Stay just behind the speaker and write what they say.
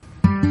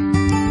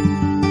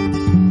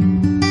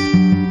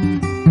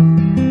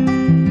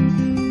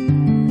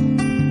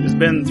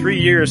been 3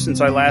 years since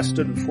I last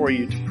stood before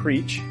you to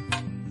preach.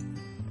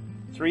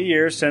 3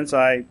 years since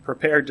I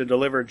prepared to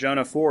deliver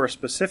Jonah 4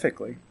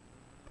 specifically.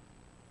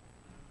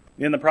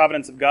 In the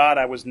providence of God,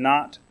 I was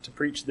not to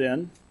preach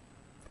then.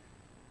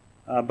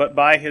 But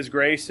by His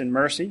grace and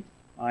mercy,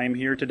 I am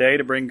here today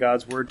to bring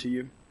God's Word to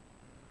you.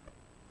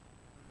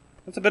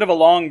 It's a bit of a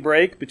long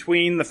break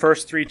between the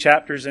first 3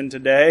 chapters and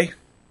today.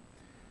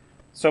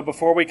 So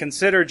before we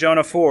consider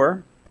Jonah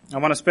 4, I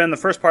want to spend the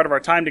first part of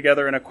our time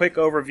together in a quick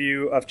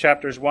overview of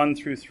chapters 1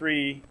 through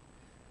 3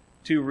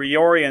 to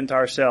reorient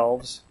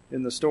ourselves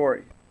in the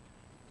story.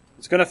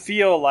 It's going to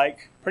feel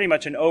like pretty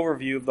much an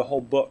overview of the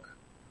whole book.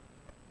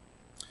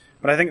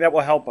 But I think that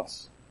will help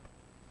us.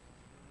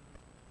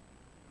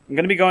 I'm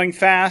going to be going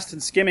fast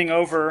and skimming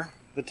over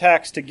the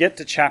text to get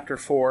to chapter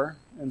 4.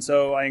 And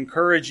so I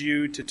encourage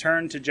you to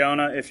turn to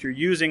Jonah. If you're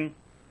using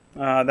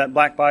that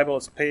black Bible,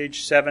 it's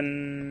page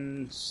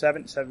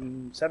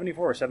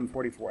 774 or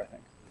 744, I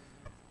think.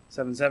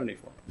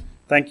 774.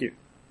 Thank you.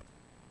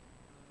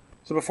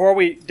 So before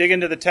we dig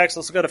into the text,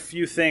 let's look at a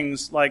few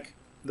things like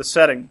the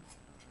setting.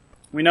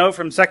 We know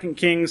from 2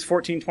 Kings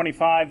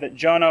 14:25 that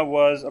Jonah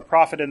was a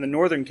prophet in the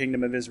northern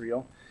kingdom of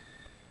Israel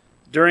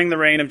during the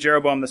reign of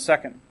Jeroboam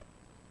II.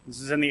 This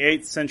is in the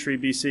 8th century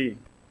BC.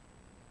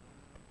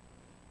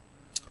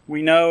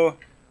 We know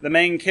the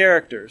main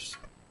characters,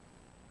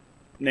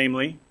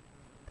 namely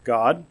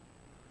God.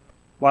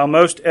 While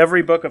most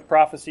every book of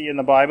prophecy in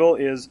the Bible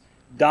is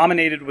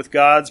dominated with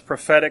God's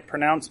prophetic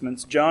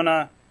pronouncements,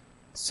 Jonah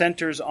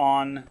centers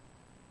on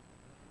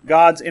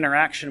God's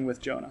interaction with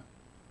Jonah.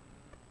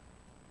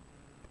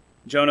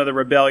 Jonah the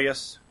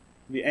rebellious,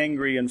 the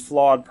angry and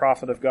flawed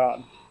prophet of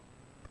God.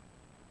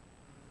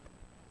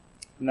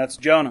 And that's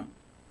Jonah,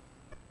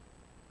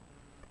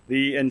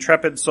 the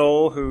intrepid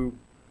soul who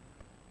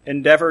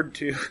endeavored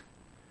to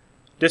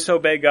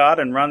disobey God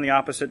and run the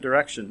opposite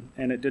direction,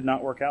 and it did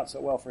not work out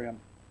so well for him.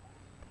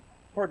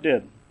 Or it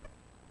did.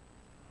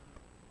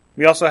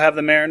 We also have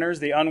the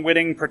mariners, the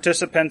unwitting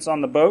participants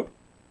on the boat,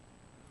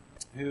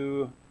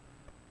 who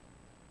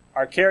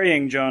are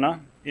carrying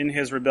Jonah in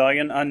his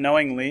rebellion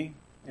unknowingly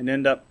and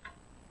end up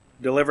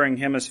delivering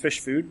him as fish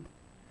food.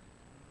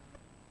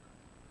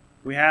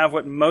 We have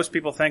what most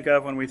people think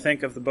of when we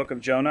think of the book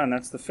of Jonah, and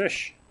that's the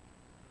fish.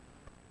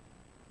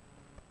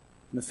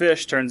 The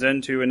fish turns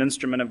into an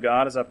instrument of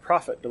God as a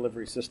prophet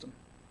delivery system.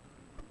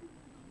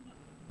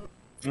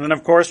 And then,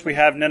 of course, we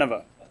have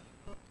Nineveh,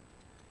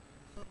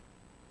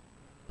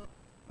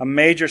 a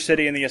major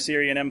city in the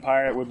Assyrian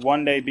Empire. It would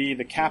one day be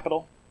the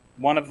capital,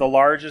 one of the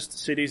largest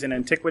cities in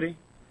antiquity.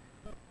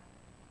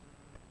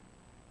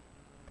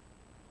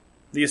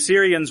 The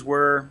Assyrians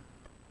were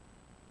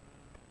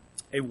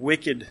a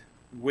wicked,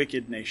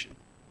 wicked nation.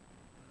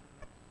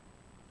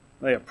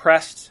 They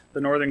oppressed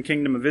the northern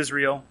kingdom of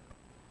Israel.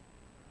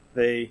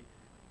 They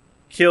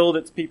killed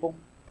its people.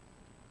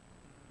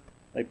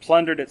 They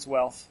plundered its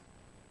wealth.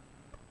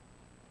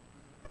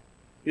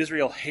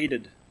 Israel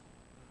hated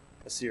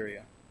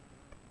Assyria.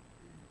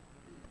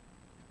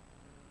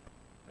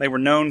 They were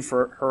known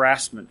for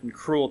harassment and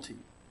cruelty,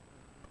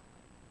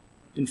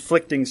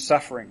 inflicting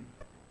suffering,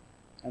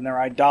 and their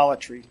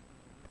idolatry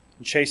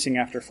and chasing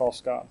after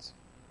false gods.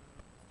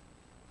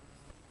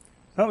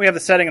 Now that we have the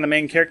setting and the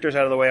main characters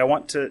out of the way, I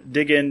want to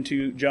dig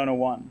into Jonah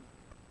 1.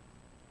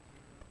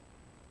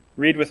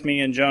 Read with me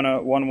in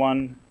Jonah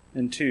 1:1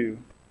 and 2.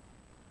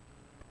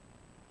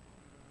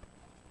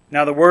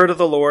 Now the word of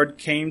the Lord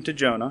came to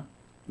Jonah,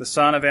 the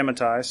son of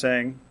Amittai,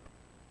 saying,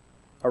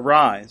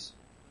 Arise,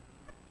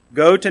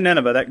 go to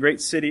Nineveh, that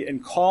great city,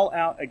 and call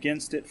out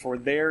against it, for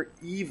their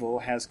evil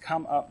has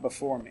come up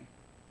before me.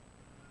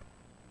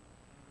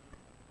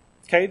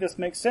 Okay, this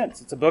makes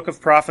sense. It's a book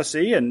of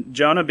prophecy, and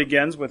Jonah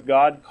begins with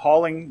God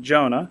calling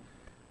Jonah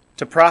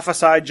to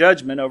prophesy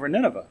judgment over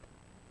Nineveh.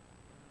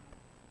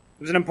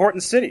 It was an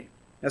important city,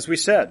 as we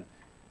said.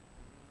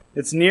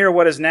 It's near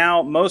what is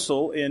now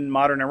Mosul in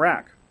modern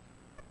Iraq.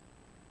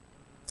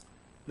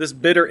 This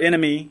bitter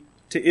enemy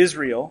to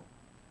Israel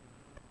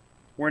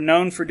were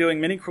known for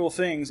doing many cruel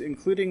things,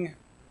 including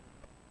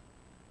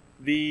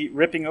the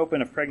ripping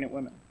open of pregnant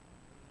women.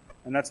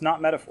 And that's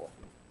not metaphor.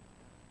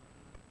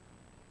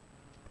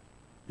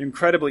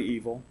 Incredibly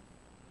evil,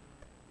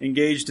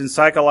 engaged in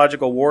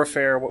psychological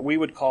warfare, what we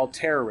would call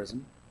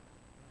terrorism.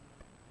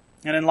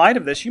 And in light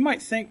of this, you might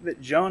think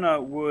that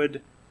Jonah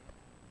would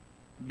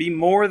be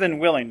more than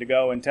willing to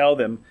go and tell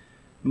them,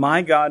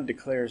 my God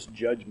declares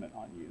judgment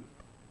on you.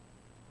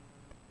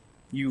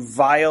 You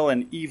vile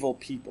and evil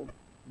people.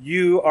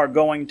 You are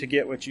going to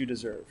get what you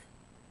deserve.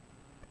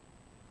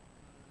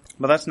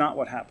 But that's not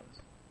what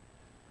happens.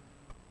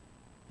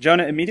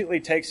 Jonah immediately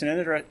takes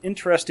an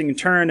interesting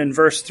turn in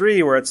verse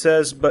 3 where it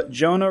says, But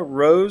Jonah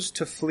rose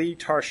to flee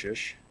to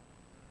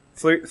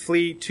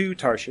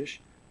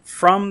Tarshish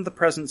from the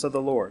presence of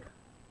the Lord.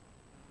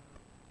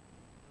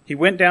 He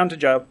went down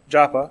to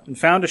Joppa and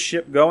found a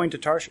ship going to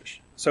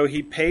Tarshish. So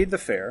he paid the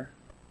fare,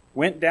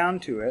 went down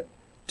to it,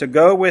 to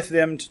go with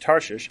them to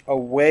Tarshish,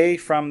 away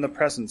from the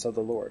presence of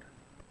the Lord.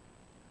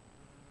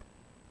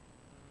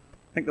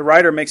 I think the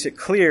writer makes it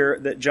clear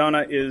that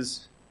Jonah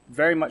is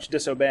very much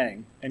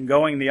disobeying and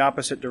going the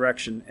opposite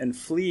direction and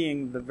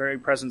fleeing the very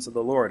presence of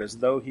the Lord as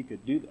though he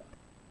could do that.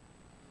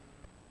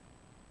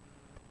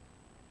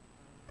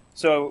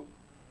 So,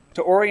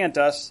 to orient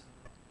us,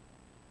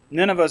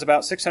 Nineveh is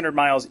about 600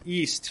 miles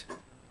east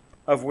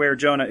of where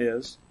Jonah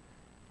is.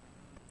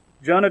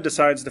 Jonah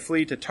decides to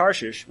flee to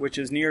Tarshish, which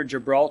is near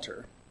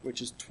Gibraltar,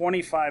 which is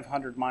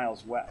 2,500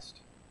 miles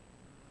west.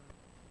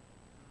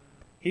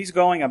 He's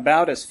going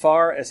about as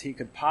far as he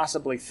could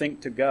possibly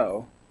think to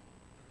go.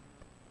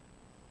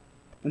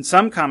 And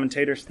some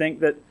commentators think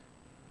that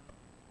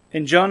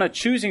in Jonah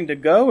choosing to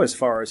go as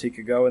far as he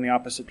could go in the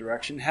opposite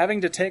direction,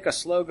 having to take a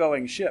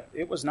slow-going ship,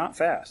 it was not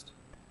fast.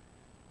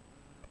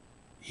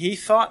 He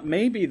thought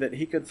maybe that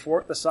he could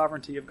thwart the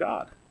sovereignty of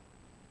God,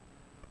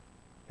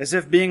 as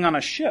if being on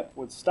a ship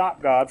would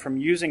stop God from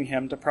using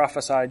him to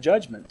prophesy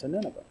judgment to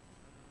Nineveh.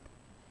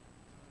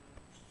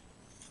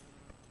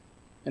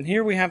 And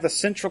here we have the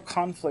central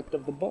conflict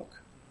of the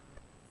book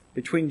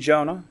between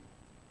Jonah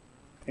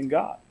and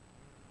God.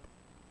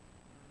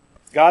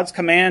 God's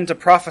command to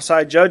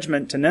prophesy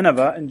judgment to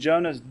Nineveh and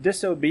Jonah's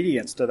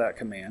disobedience to that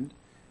command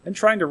and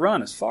trying to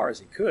run as far as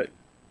he could.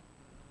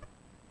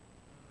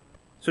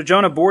 So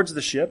Jonah boards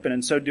the ship and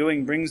in so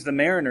doing brings the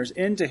mariners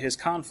into his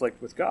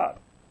conflict with God.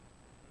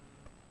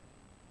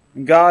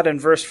 And God, in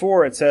verse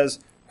 4, it says,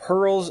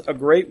 hurls a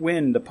great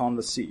wind upon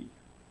the sea.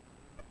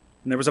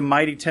 And there was a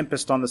mighty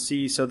tempest on the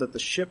sea so that the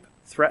ship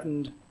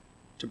threatened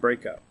to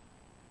break up.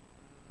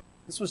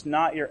 This was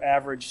not your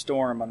average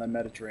storm on the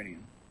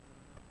Mediterranean.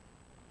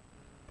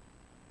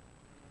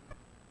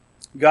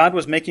 God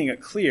was making it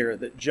clear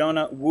that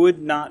Jonah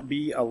would not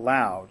be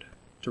allowed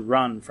to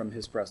run from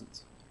his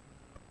presence,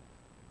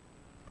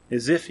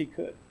 as if he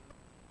could.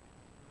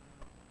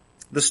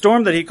 The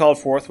storm that he called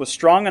forth was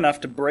strong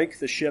enough to break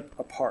the ship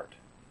apart.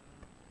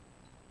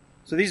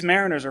 So these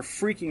mariners are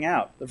freaking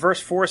out. The verse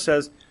 4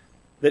 says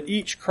that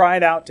each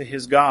cried out to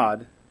his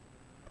God,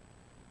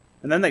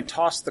 and then they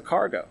tossed the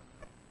cargo.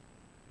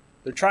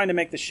 They're trying to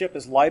make the ship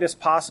as light as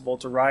possible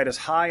to ride as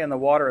high in the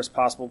water as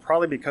possible,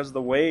 probably because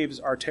the waves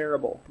are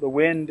terrible. The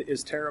wind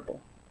is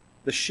terrible.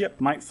 The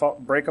ship might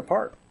break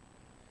apart.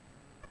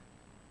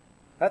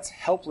 That's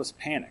helpless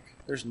panic.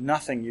 There's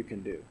nothing you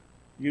can do.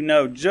 You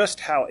know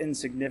just how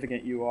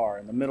insignificant you are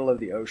in the middle of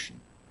the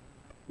ocean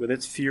with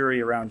its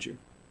fury around you.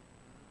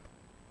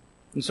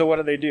 And so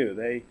what do?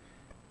 They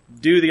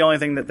do the only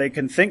thing that they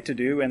can think to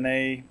do, and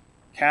they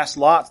cast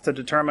lots to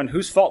determine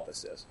whose fault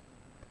this is.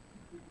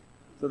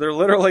 So they're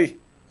literally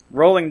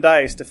rolling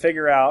dice to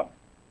figure out,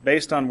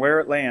 based on where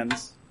it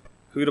lands,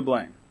 who to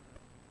blame.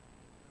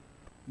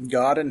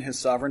 God in his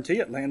sovereignty,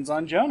 it lands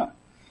on Jonah.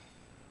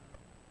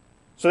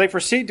 So they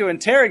proceed to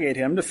interrogate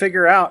him to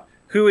figure out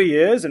who he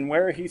is and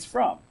where he's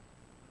from.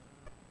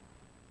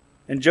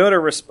 And Jonah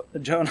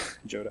responds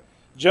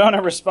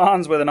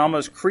with an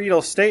almost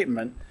creedal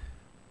statement,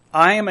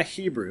 I am a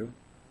Hebrew,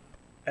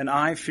 and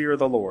I fear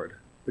the Lord,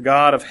 the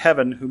God of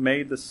heaven who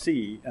made the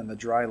sea and the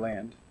dry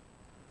land.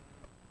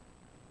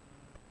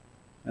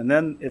 And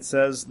then it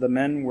says, the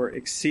men were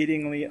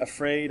exceedingly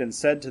afraid and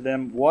said to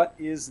them, what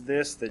is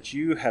this that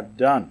you have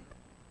done?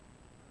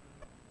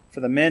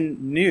 For the men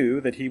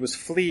knew that he was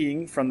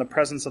fleeing from the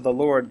presence of the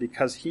Lord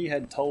because he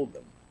had told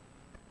them.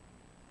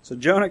 So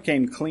Jonah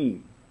came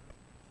clean.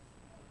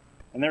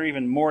 And they're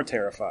even more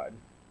terrified.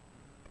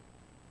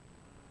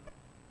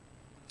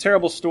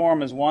 Terrible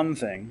storm is one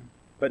thing,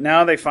 but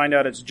now they find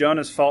out it's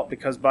Jonah's fault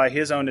because by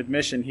his own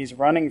admission, he's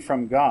running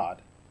from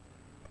God,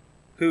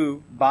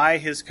 who, by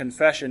his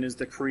confession, is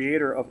the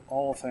creator of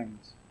all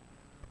things.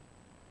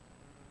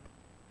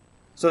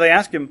 So they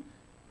ask him,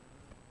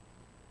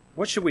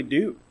 what should we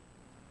do?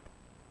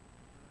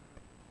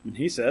 And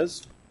he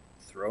says,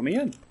 throw me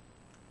in.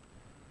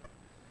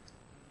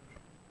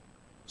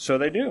 So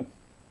they do.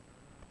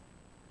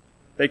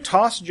 They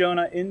toss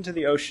Jonah into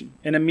the ocean,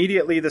 and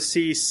immediately the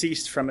sea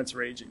ceased from its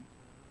raging.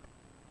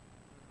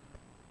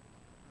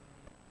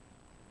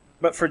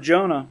 But for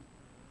Jonah,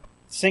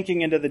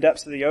 sinking into the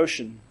depths of the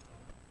ocean,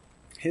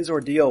 his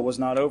ordeal was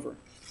not over.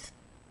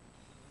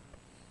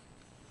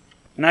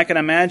 And I can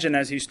imagine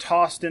as he's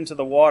tossed into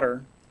the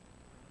water,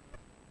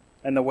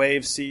 and the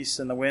waves cease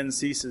and the wind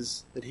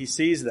ceases, that he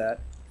sees that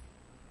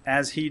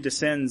as he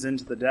descends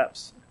into the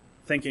depths,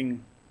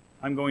 thinking,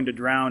 I'm going to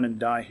drown and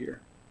die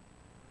here.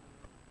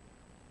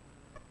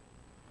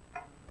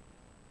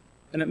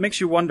 And it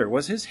makes you wonder,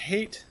 was his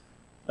hate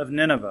of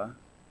Nineveh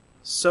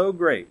so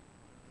great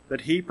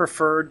that he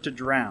preferred to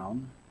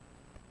drown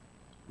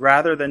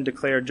rather than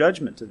declare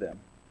judgment to them?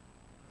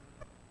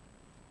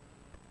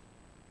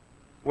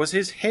 Was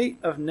his hate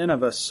of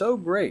Nineveh so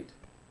great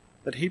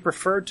that he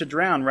preferred to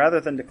drown rather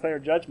than declare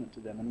judgment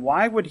to them? And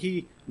why would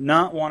he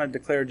not want to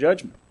declare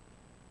judgment?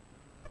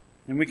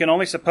 And we can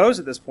only suppose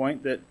at this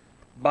point that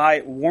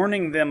by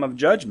warning them of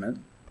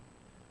judgment,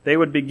 they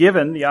would be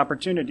given the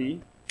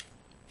opportunity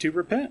to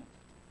repent.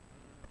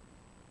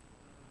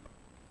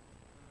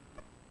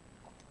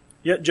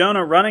 Yet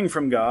Jonah running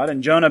from God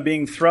and Jonah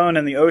being thrown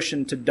in the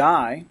ocean to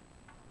die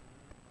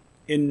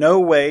in no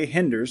way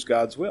hinders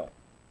God's will.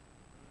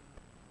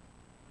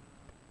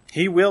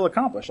 He will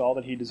accomplish all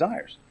that he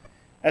desires.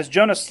 As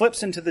Jonah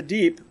slips into the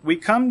deep, we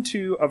come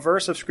to a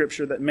verse of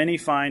Scripture that many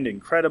find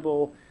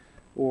incredible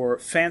or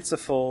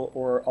fanciful,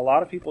 or a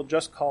lot of people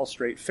just call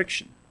straight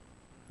fiction.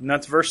 And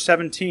that's verse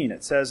 17.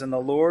 It says, "And the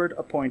Lord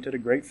appointed a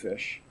great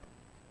fish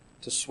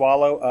to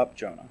swallow up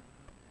Jonah.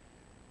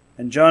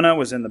 And Jonah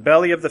was in the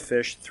belly of the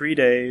fish 3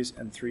 days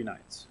and 3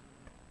 nights."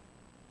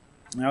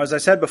 Now, as I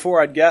said before,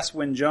 I'd guess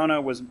when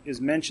Jonah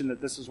is mentioned that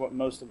this is what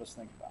most of us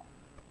think about.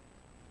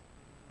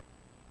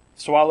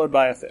 Swallowed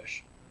by a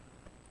fish.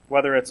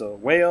 Whether it's a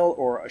whale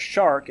or a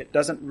shark, it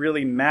doesn't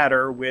really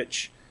matter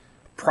which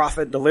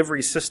prophet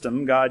delivery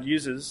system God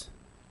uses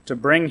to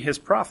bring his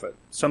prophet,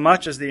 so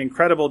much as the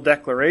incredible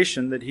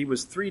declaration that he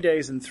was 3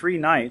 days and 3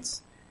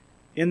 nights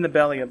in the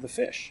belly of the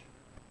fish.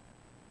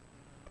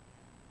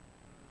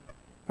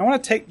 I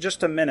want to take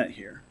just a minute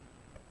here.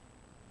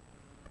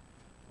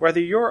 Whether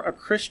you're a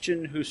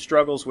Christian who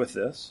struggles with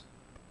this,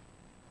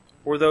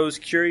 or those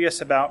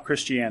curious about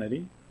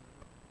Christianity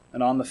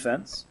and on the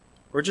fence,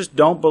 or just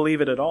don't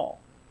believe it at all,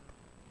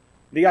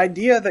 the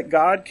idea that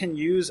God can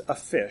use a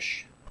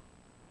fish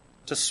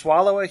to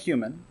swallow a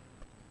human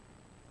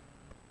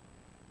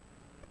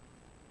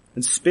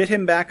and spit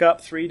him back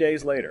up 3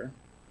 days later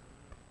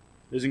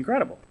is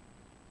incredible.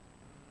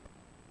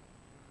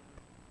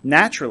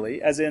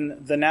 Naturally, as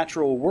in the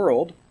natural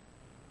world,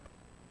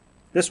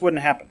 this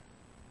wouldn't happen.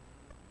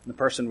 The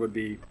person would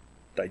be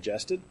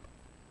digested,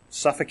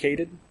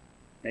 suffocated,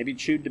 maybe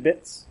chewed to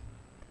bits,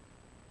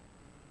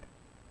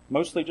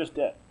 mostly just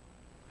dead.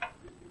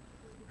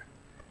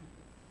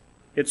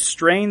 It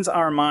strains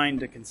our mind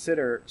to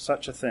consider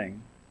such a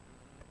thing,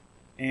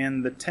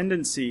 and the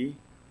tendency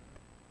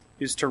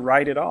is to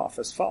write it off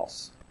as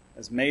false,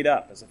 as made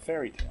up, as a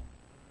fairy tale.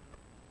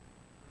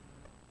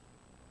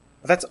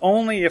 But that's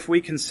only if we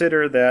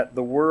consider that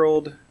the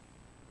world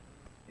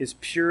is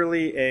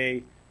purely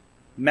a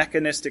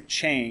mechanistic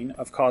chain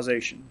of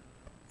causation,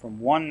 from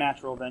one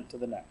natural event to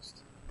the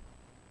next.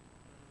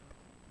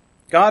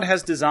 God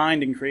has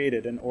designed and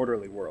created an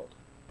orderly world.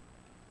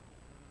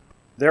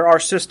 There are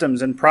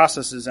systems and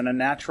processes and a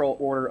natural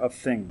order of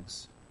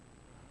things.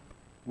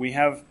 We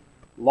have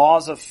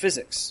laws of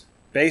physics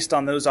based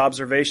on those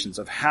observations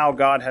of how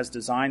God has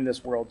designed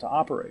this world to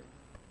operate.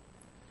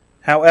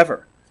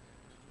 However,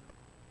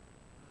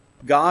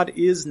 God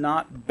is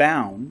not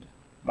bound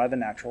by the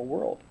natural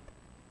world,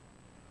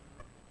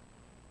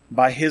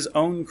 by his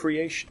own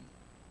creation.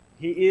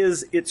 He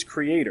is its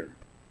creator.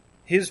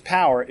 His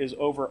power is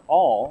over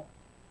all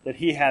that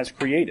he has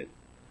created.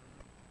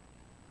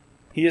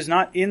 He is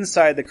not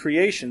inside the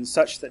creation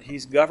such that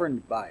he's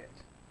governed by it.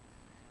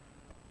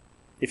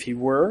 If he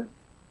were,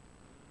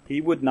 he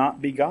would not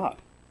be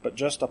God, but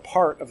just a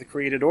part of the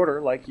created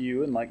order like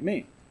you and like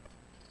me.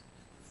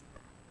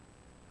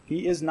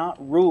 He is not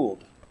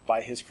ruled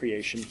by his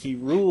creation. He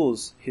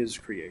rules his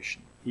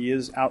creation. He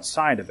is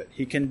outside of it.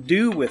 He can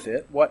do with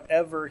it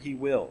whatever he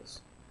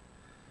wills.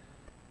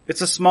 It's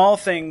a small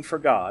thing for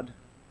God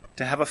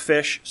to have a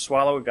fish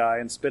swallow a guy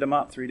and spit him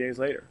up 3 days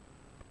later.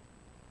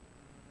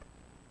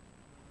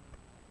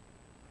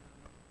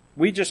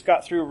 We just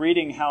got through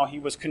reading how he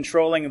was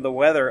controlling the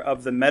weather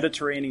of the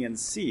Mediterranean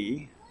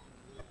Sea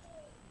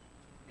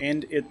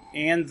and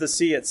the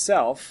sea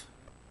itself,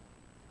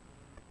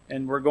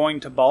 and we're going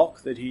to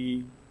balk that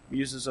he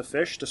uses a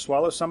fish to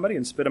swallow somebody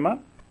and spit him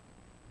up?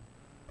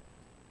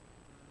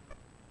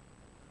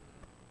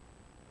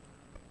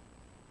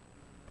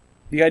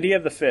 The idea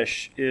of the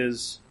fish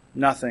is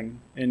nothing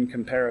in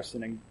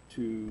comparison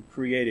to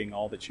creating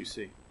all that you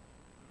see,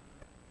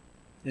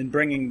 in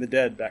bringing the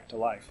dead back to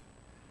life,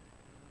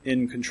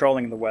 in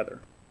controlling the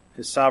weather,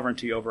 his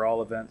sovereignty over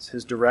all events,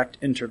 his direct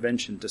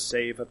intervention to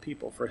save a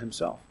people for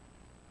himself.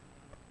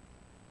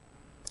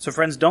 So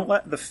friends, don't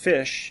let the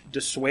fish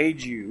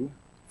dissuade you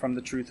from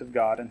the truth of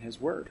God and his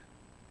word.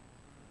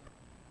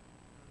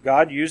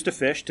 God used a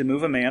fish to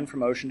move a man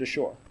from ocean to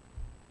shore.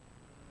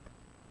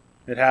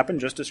 It happened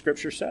just as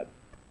Scripture said.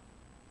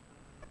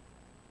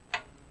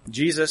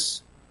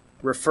 Jesus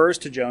refers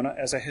to Jonah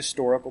as a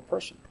historical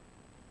person.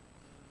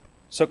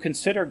 So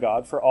consider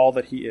God for all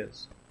that he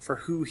is, for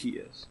who he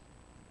is.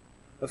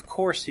 Of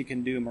course he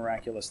can do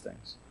miraculous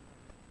things,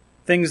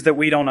 things that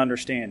we don't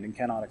understand and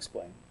cannot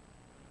explain.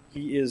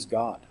 He is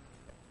God.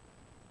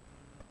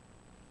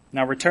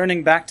 Now,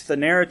 returning back to the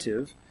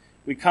narrative,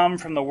 we come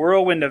from the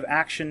whirlwind of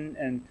action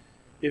and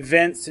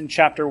events in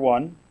chapter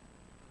 1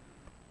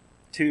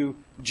 to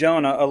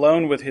Jonah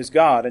alone with his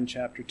God in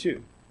chapter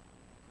 2.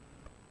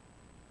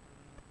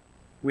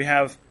 We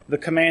have the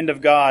command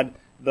of God,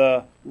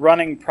 the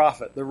running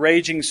prophet, the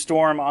raging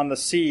storm on the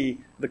sea,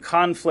 the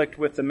conflict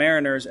with the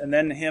mariners, and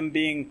then him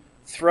being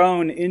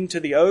thrown into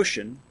the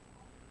ocean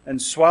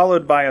and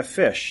swallowed by a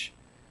fish.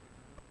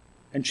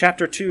 And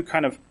chapter 2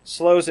 kind of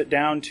slows it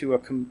down to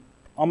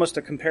almost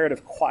a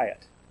comparative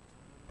quiet.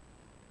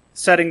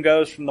 Setting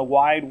goes from the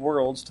wide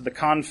worlds to the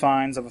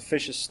confines of a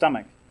fish's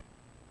stomach.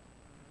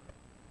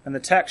 And the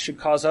text should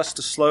cause us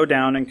to slow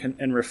down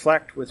and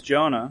reflect with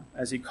Jonah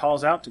as he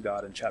calls out to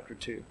God in chapter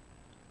 2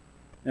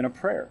 in a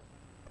prayer.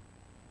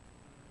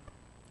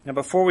 Now,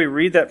 before we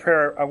read that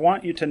prayer, I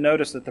want you to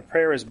notice that the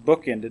prayer is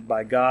bookended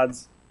by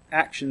God's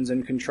actions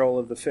in control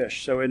of the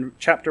fish. So in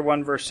chapter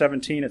 1, verse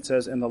 17, it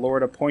says, "And the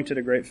Lord appointed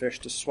a great fish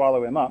to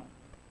swallow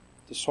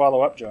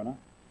up Jonah."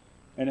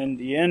 And in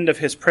the end of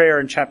his prayer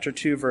in chapter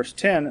 2, verse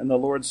 10, "And the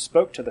Lord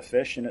spoke to the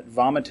fish, and it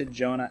vomited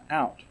Jonah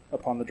out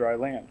upon the dry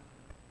land."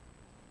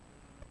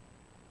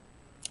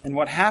 And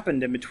what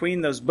happened in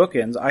between those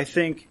bookends, I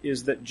think,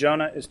 is that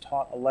Jonah is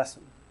taught a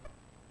lesson.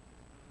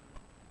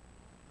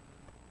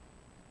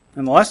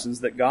 And the lesson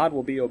is that God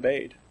will be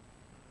obeyed.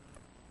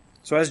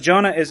 So as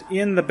Jonah is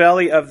in the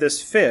belly of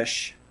this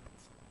fish,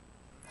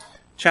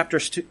 chapter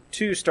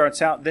 2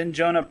 starts out, "Then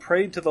Jonah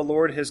prayed to the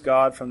Lord his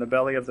God from the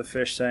belly of the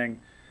fish, saying,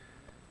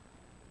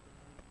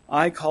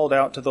 I called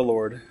out to the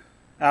Lord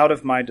out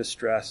of my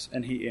distress,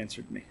 and he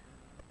answered me.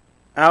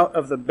 Out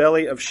of the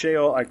belly of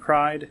Sheol I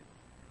cried,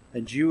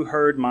 and you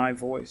heard my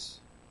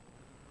voice.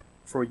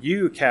 For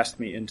you cast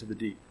me into the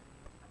deep,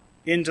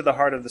 into the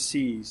heart of the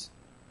seas,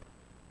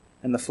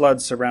 and the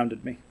floods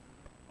surrounded me.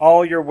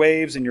 All your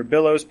waves and your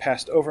billows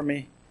passed over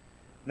me.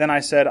 Then I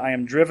said, I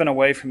am driven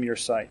away from your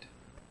sight.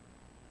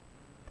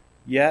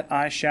 Yet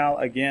I shall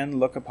again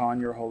look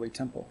upon your holy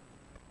temple.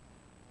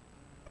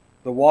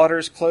 The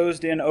waters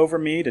closed in over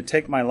me to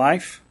take my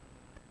life.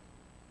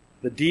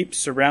 The deep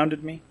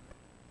surrounded me.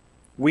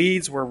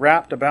 Weeds were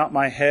wrapped about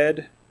my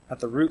head at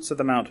the roots of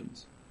the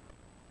mountains.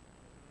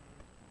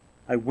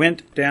 I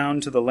went down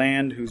to the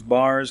land whose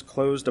bars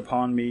closed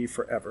upon me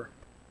forever.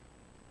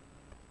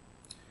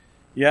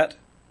 Yet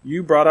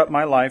you brought up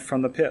my life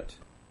from the pit,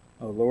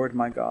 O Lord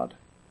my God.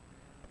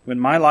 When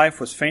my life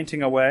was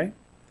fainting away,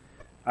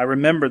 I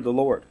remembered the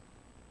Lord,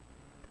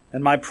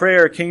 and my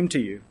prayer came to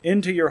you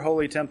into your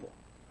holy temple.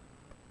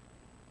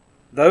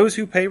 Those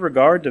who pay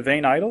regard to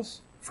vain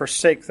idols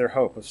forsake their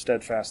hope of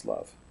steadfast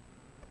love.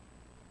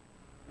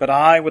 But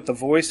I, with the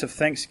voice of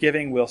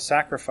thanksgiving, will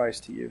sacrifice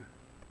to you.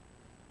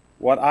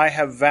 What I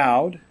have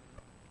vowed,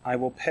 I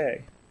will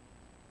pay.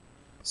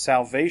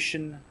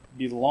 Salvation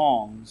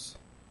belongs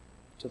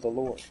to the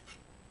Lord.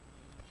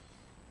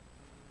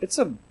 It's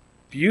a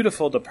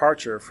beautiful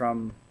departure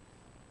from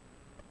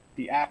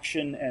the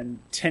action and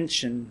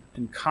tension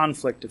and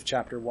conflict of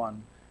chapter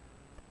 1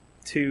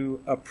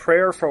 to a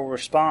prayerful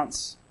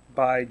response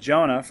by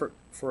Jonah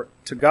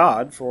to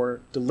God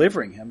for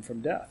delivering him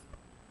from death.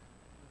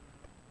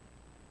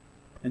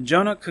 And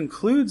Jonah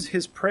concludes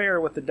his prayer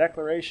with the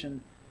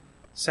declaration,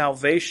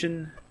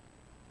 salvation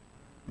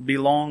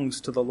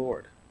belongs to the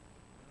Lord.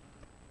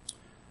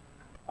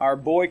 Our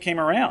boy came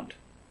around.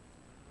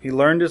 He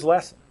learned his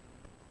lesson.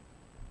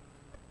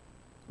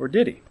 Or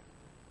did he?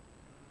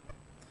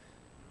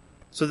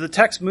 So the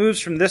text moves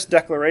from this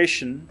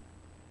declaration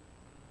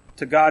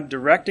to God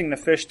directing the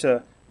fish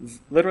to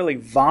literally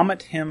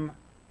vomit him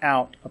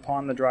out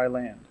upon the dry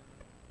land.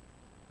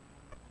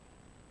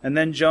 And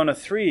then Jonah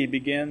 3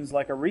 begins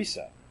like a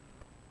reset.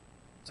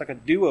 It's like a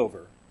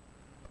do-over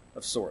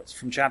of sorts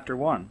from chapter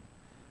 1.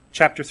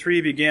 Chapter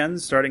 3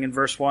 begins, starting in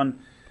verse 1,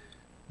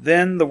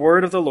 Then the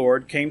word of the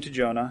Lord came to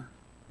Jonah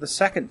the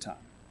second time.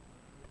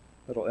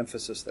 Little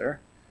emphasis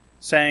there.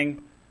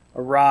 Saying,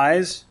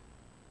 Arise,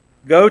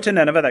 go to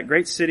Nineveh, that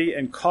great city,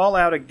 and call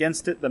out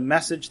against it the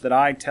message that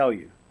I tell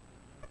you.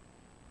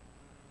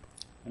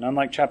 And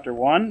unlike chapter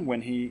 1,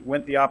 when he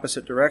went the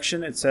opposite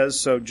direction, it says,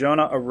 So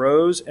Jonah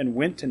arose and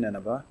went to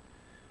Nineveh,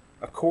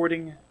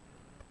 according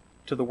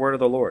to the word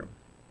of the Lord.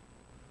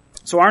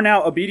 So our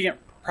now obedient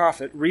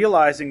prophet,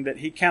 realizing that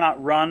he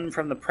cannot run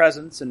from the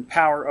presence and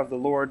power of the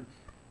Lord,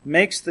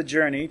 makes the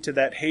journey to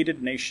that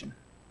hated nation,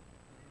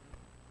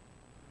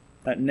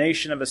 that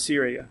nation of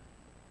Assyria,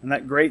 and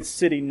that great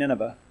city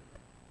Nineveh.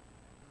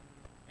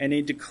 And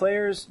he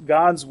declares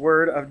God's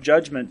word of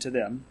judgment to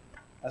them,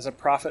 as a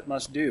prophet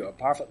must do. A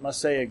prophet must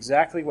say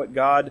exactly what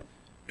God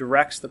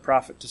directs the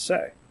prophet to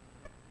say.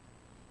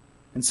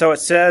 And so it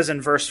says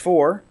in verse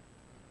 4,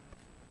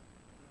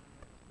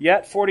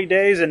 Yet 40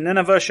 days and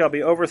Nineveh shall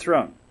be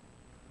overthrown.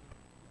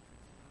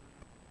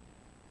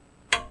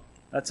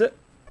 That's it.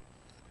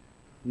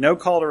 No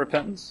call to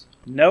repentance,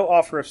 no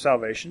offer of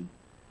salvation,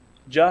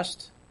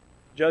 just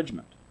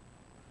judgment.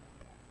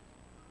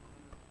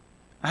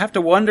 I have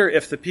to wonder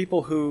if the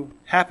people who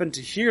happened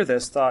to hear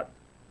this thought,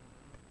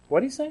 what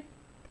did he say?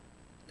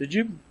 Did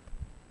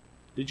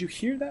you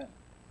hear that?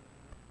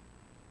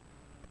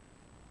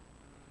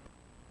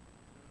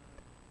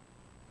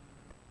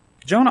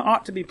 Jonah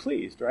ought to be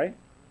pleased, right?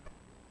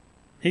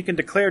 He can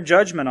declare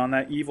judgment on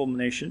that evil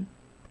nation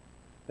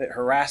that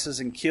harasses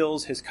and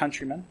kills his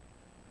countrymen.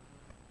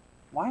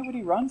 Why would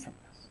he run from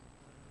this?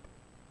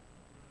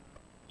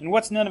 And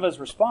what's Nineveh's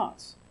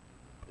response?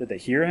 Did they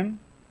hear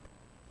him?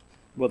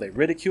 Will they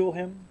ridicule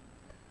him?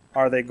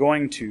 Are they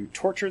going to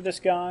torture this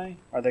guy?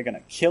 Are they going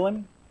to kill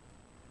him?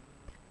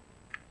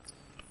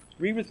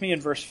 Read with me in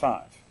verse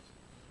 5.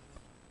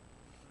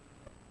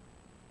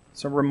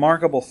 It's a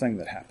remarkable thing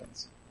that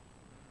happens.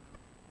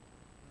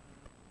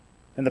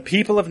 And the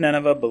people of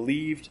Nineveh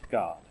believed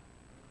God.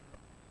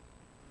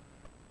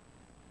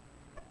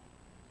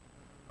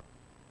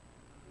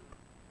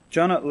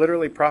 Jonah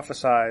literally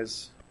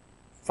prophesies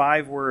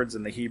 5 words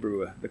in the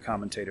Hebrew, the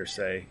commentators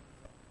say.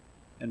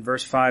 And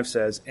verse 5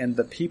 says, "And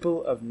the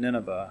people of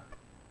Nineveh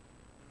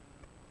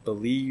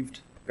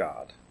believed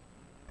God.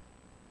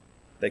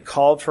 They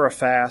called for a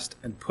fast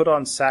and put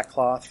on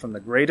sackcloth from the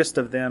greatest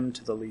of them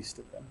to the least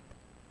of them."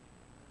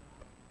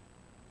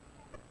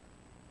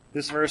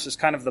 This verse is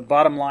kind of the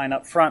bottom line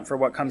up front for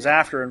what comes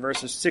after in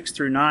verses 6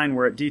 through 9,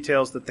 where it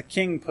details that the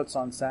king puts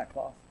on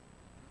sackcloth.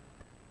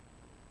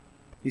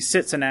 He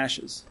sits in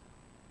ashes.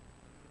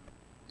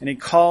 And he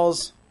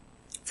calls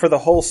for the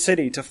whole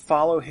city to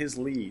follow his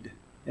lead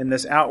in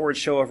this outward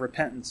show of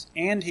repentance.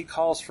 And he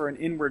calls for an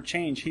inward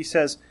change. He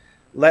says,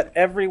 "Let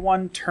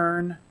everyone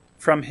turn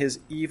from his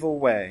evil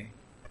way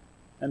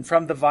and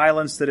from the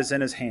violence that is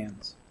in his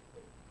hands."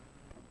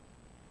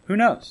 Who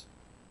knows?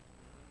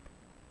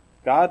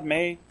 God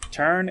may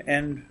turn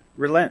and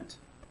relent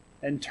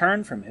and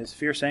turn from his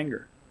fierce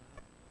anger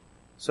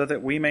so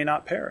that we may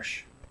not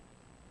perish.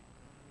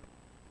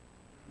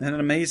 And an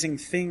amazing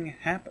thing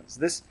happens.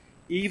 This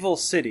evil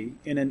city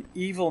in an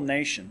evil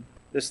nation,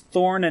 this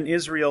thorn in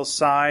Israel's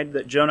side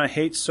that Jonah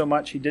hates so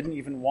much he didn't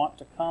even want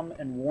to come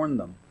and warn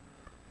them,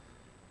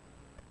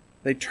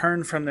 they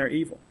turn from their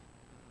evil.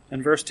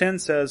 And verse 10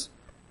 says,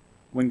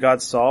 when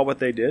God saw what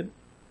they did,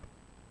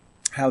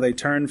 how they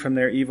turned from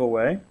their evil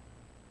way,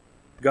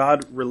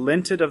 God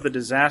relented of the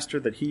disaster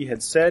that he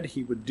had said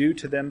he would do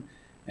to them,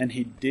 and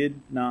he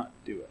did not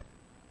do it.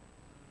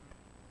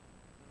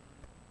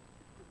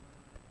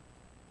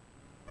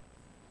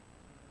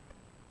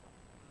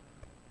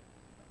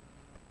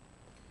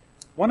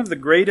 One of the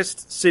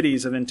greatest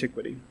cities of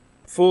antiquity,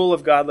 full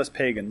of godless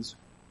pagans,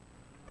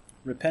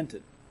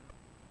 repented.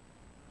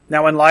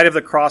 Now, in light of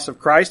the cross of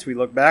Christ, we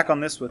look back on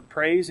this with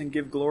praise and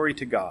give glory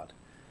to God.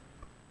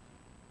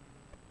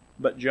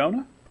 But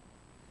Jonah?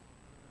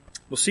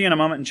 We'll see in a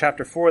moment in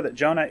chapter 4 that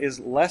Jonah is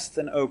less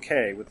than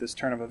okay with this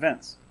turn of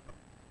events.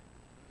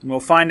 And we'll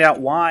find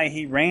out why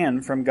he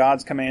ran from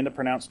God's command to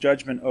pronounce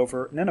judgment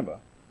over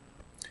Nineveh.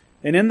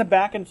 And in the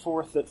back and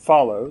forth that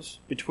follows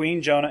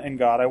between Jonah and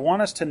God, I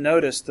want us to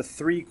notice the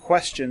 3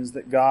 questions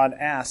that God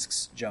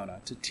asks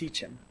Jonah to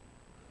teach him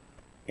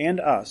and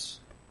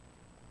us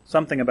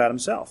something about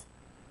himself.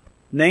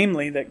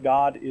 Namely, that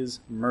God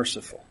is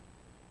merciful.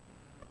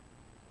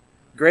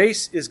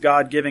 Grace is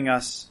God giving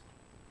us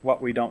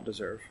what we don't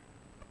deserve,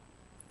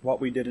 what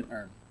we didn't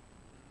earn.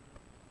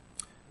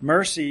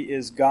 Mercy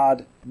is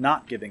God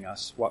not giving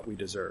us what we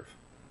deserve,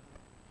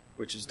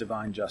 which is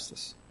divine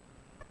justice.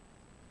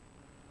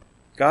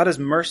 God is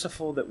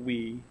merciful in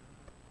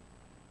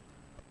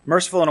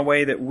a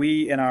way that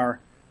we in our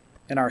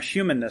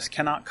humanness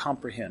cannot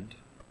comprehend.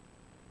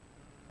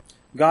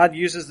 God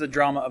uses the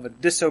drama of a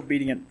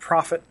disobedient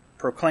prophet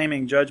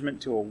proclaiming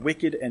judgment to a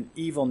wicked and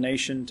evil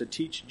nation to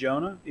teach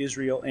Jonah,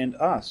 Israel, and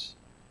us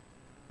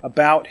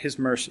about his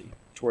mercy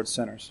towards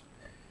sinners.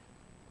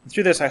 And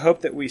through this, I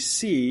hope that we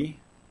see,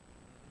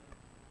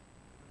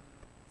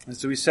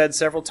 as we said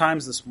several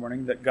times this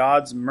morning, that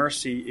God's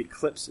mercy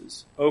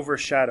eclipses,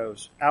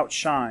 overshadows,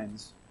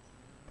 outshines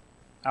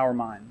our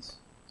minds,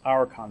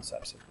 our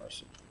concepts of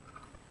mercy.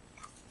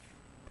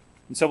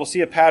 And so we'll see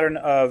a pattern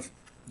of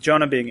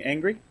Jonah being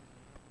angry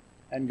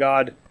and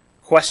God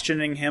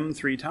questioning him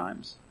 3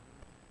 times.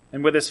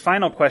 And with his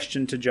final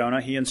question to Jonah,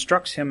 he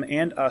instructs him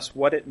and us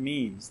what it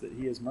means that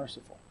he is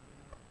merciful.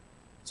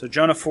 So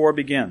Jonah 4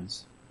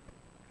 begins.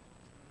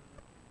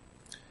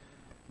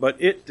 But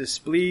it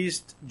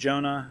displeased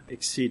Jonah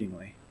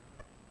exceedingly,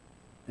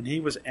 and he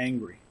was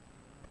angry.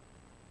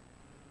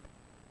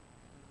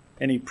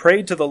 And he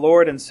prayed to the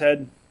Lord and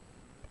said,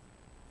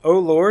 O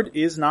Lord,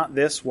 is not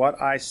this what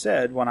I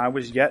said when I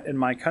was yet in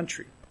my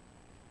country?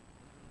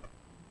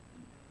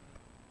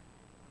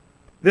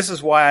 This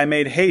is why I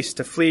made haste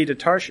to flee to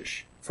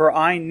Tarshish, for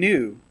I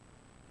knew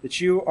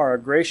that you are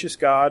a gracious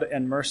God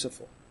and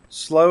merciful,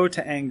 slow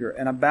to anger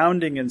and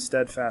abounding in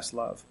steadfast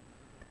love,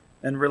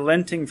 and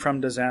relenting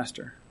from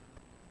disaster.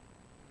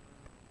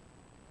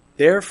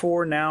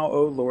 Therefore now,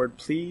 O Lord,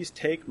 please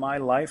take my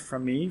life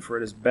from me, for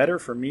it is better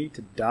for me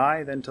to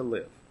die than to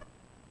live.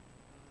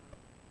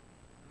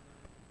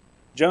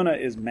 Jonah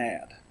is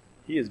mad.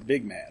 He is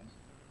big mad.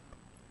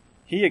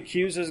 He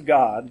accuses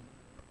God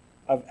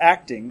of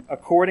acting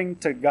according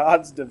to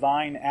God's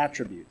divine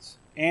attributes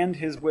and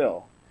his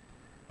will.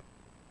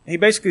 He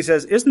basically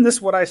says, isn't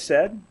this what I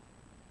said?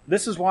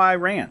 This is why I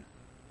ran.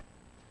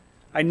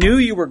 I knew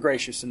you were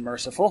gracious and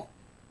merciful.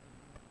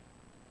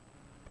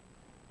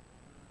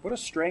 What a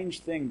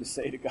strange thing to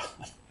say to God.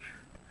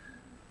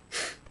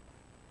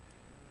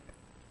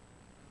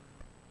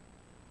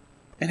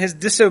 And his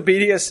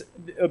disobedience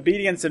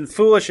and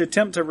foolish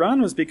attempt to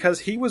run was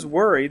because he was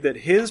worried that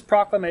his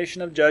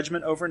proclamation of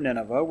judgment over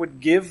Nineveh would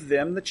give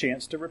them the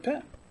chance to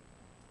repent.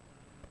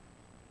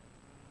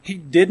 He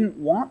didn't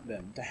want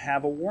them to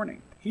have a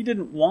warning. He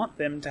didn't want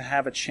them to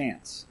have a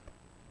chance.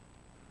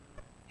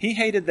 He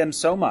hated them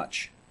so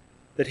much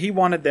that he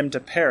wanted them to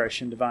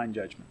perish in divine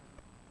judgment.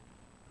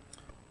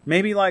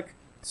 Maybe like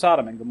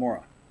Sodom and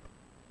Gomorrah.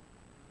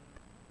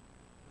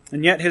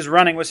 And yet his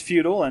running was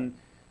futile, and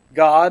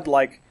God,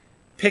 like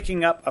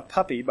picking up a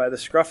puppy by the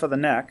scruff of the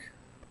neck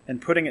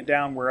and putting it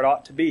down where it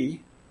ought to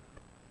be,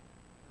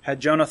 had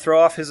Jonah throw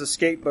off his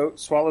escape boat,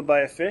 swallowed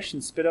by a fish,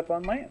 and spit up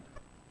on land.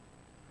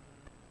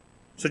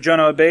 So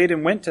Jonah obeyed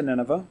and went to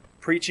Nineveh,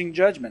 preaching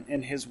judgment,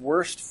 and his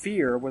worst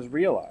fear was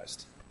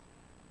realized.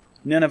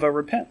 Nineveh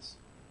repents.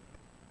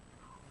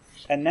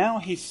 And now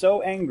he's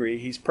so angry,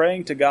 he's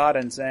praying to God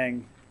and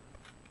saying,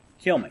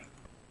 "Kill me."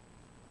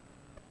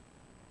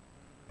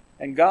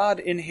 And God,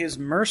 in his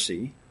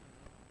mercy,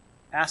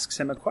 asks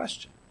him a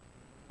question.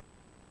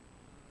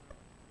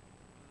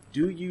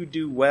 Do you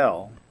do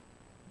well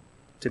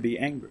to be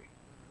angry?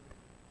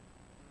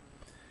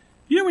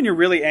 You know when you're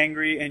really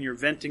angry and you're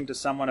venting to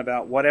someone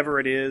about whatever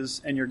it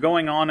is, and you're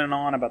going on and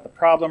on about the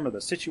problem or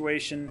the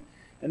situation,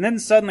 and then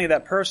suddenly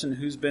that person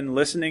who's been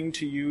listening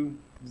to you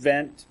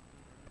vent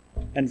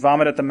and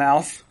vomit at the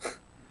mouth,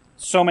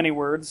 so many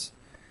words,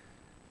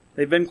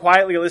 they've been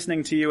quietly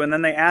listening to you, and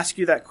then they ask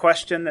you that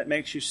question that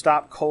makes you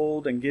stop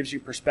cold and gives you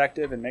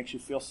perspective and makes you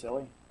feel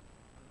silly.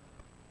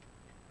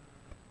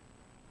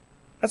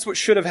 That's what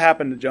should have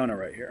happened to Jonah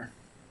right here.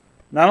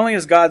 Not only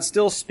is God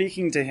still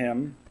speaking to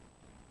him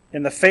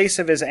in the face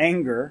of his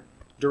anger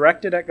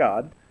directed at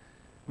God,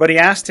 but he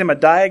asked him a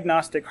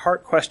diagnostic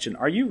heart question.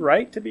 Are you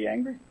right to be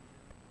angry?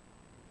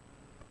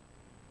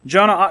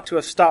 Jonah ought to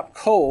have stopped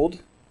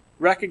cold,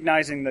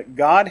 recognizing that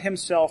God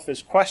himself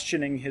is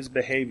questioning his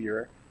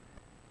behavior,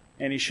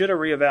 and he should have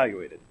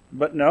reevaluated.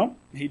 But no,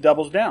 he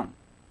doubles down.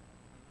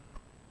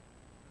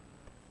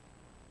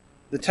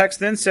 The text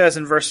then says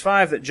in verse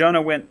 5 that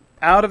Jonah went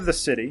out of the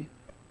city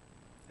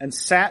and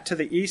sat to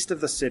the east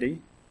of the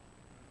city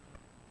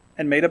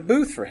and made a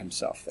booth for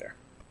himself there.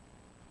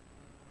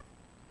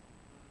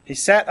 He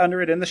sat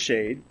under it in the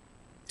shade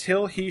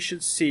till he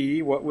should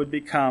see what would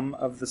become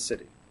of the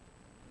city.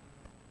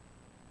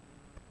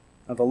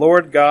 Now the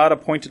Lord God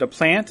appointed a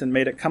plant and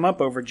made it come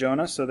up over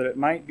Jonah so that it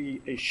might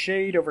be a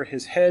shade over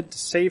his head to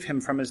save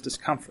him from his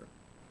discomfort.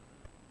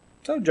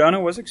 So Jonah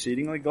was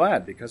exceedingly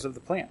glad because of the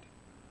plant.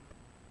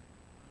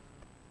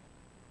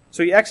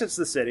 So he exits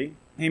the city.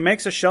 He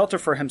makes a shelter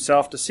for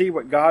himself to see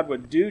what God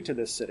would do to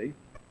this city.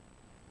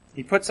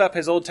 He puts up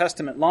his Old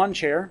Testament lawn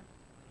chair,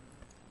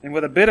 and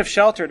with a bit of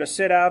shelter to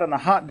sit out in the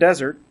hot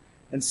desert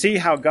and see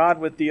how God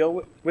would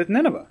deal with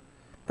Nineveh.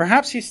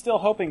 Perhaps he's still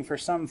hoping for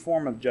some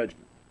form of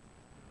judgment.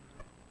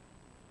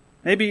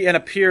 Maybe an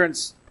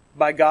appearance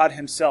by God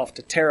himself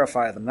to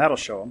terrify them. That'll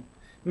show him.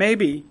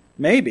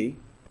 Maybe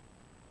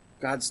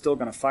God's still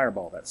going to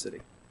fireball that city.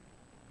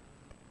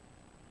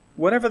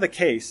 Whatever the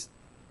case,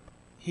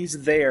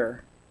 he's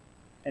there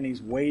and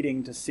he's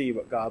waiting to see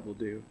what God will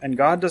do. And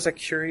God does a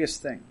curious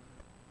thing.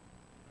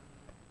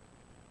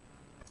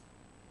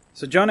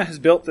 So Jonah has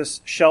built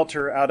this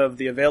shelter out of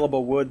the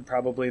available wood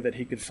probably that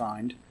he could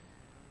find.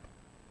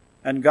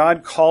 And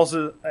God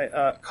causes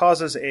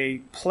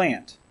a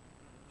plant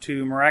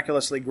to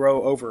miraculously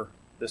grow over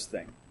this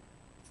thing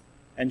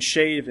and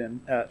shade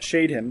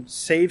him,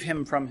 save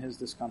him from his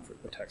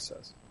discomfort, the text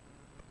says.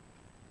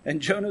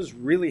 And Jonah's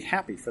really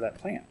happy for that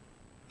plant,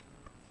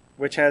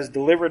 which has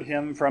delivered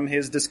him from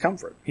his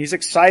discomfort. He's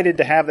excited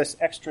to have this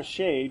extra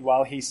shade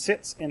while he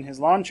sits in his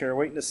lawn chair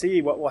waiting to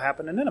see what will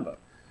happen in Nineveh.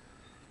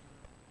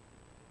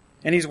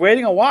 And he's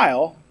waiting a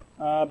while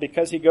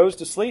because he goes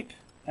to sleep,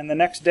 and the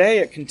next day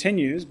it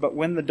continues. But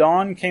when the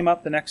dawn came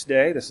up the next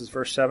day, this is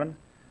verse 7,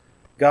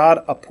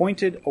 God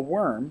appointed a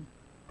worm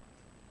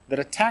that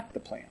attacked the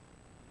plant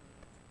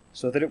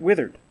so that it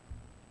withered.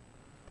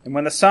 And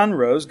when the sun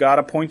rose, God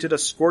appointed a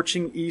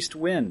scorching east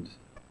wind.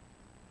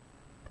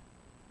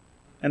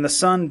 And the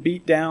sun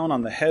beat down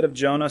on the head of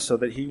Jonah so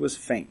that he was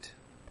faint.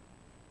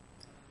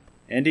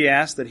 And he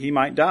asked that he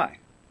might die,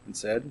 and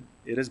said,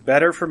 "It is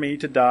better for me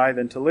to die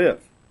than to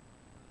live."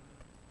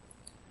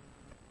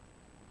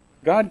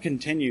 God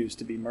continues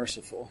to be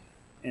merciful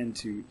and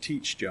to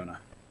teach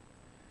Jonah.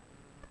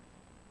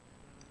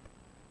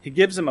 He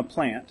gives him a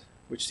plant,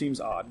 which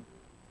seems odd,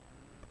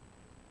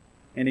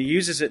 and he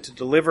uses it to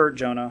deliver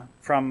Jonah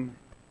from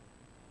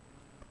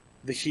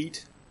the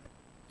heat,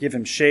 give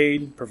him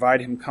shade, provide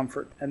him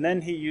comfort, and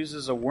then he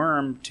uses a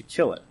worm to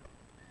kill it.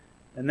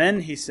 And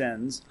then he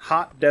sends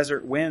hot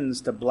desert winds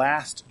to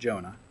blast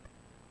Jonah.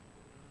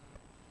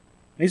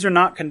 These are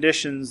not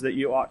conditions that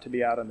you ought to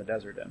be out in the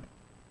desert in.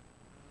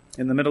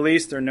 In the Middle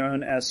East, they're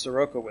known as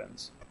Sirocco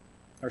winds,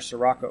 or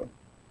Sirocco.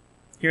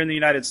 Here in the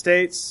United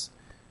States,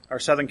 our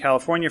Southern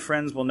California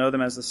friends will know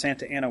them as the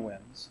Santa Ana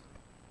winds.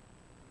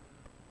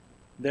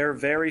 They're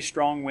very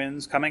strong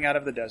winds coming out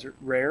of the desert,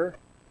 rare,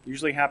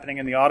 usually happening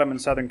in the autumn in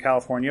Southern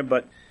California,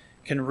 but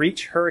can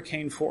reach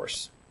hurricane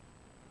force.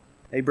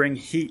 They bring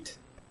heat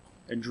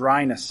and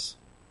dryness.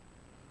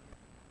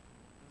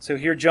 So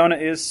here Jonah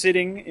is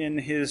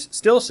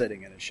still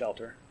sitting in his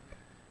shelter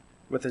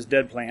with his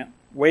dead plant,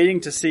 waiting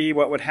to see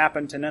what would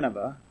happen to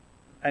Nineveh,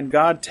 and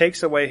God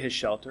takes away his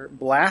shelter,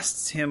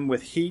 blasts him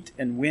with heat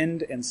and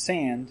wind and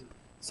sand,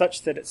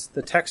 such that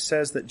the text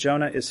says that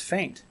Jonah is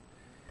faint.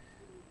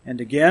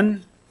 And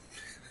again,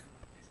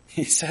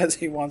 he says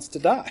he wants to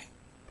die.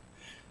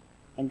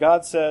 And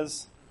God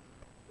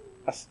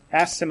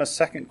asks him a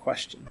second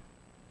question.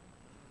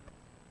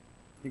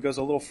 He goes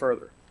a little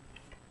further.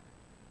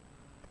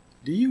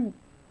 Do you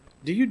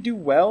do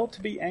well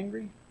to be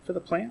angry for the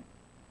plant?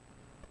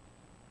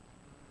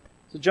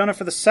 So Jonah,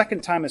 for the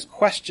second time, is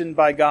questioned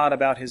by God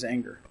about his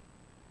anger.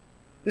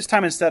 This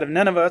time, instead of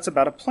Nineveh, it's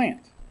about a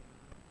plant.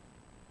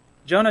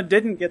 Jonah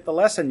didn't get the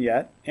lesson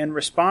yet and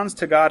responds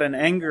to God in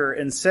anger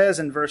and says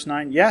in verse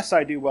 9, yes,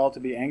 I do well to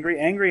be angry,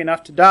 angry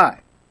enough to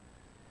die.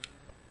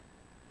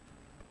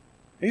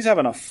 He's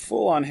having a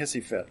full-on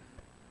hissy fit.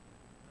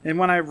 And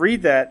when I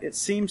read that, it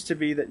seems to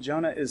be that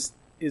Jonah is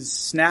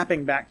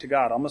snapping back to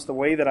God, almost the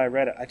way that I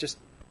read it.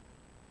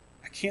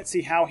 I can't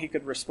see how he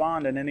could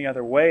respond in any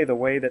other way, the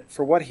way that,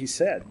 for what he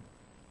said.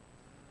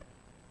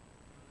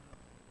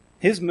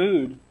 His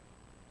mood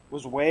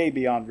was way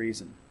beyond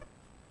reason,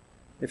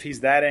 if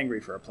he's that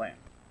angry for a plant.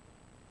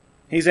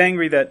 He's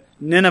angry that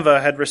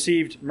Nineveh had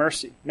received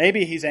mercy.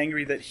 Maybe he's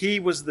angry that he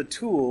was the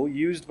tool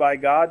used by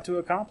God to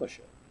accomplish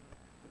it.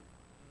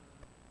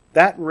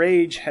 That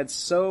rage had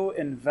so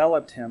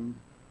enveloped him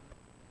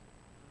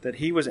that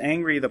he was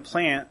angry the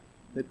plant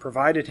that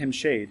provided him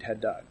shade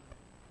had died.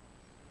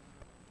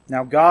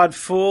 Now God,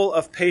 full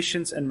of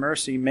patience and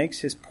mercy, makes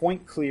his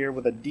point clear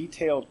with a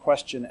detailed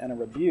question and a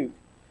rebuke.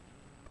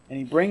 And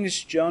he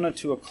brings Jonah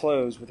to a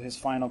close with his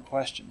final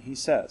question. He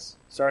says,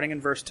 starting in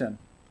verse 10,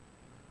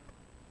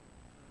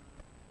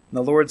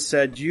 the Lord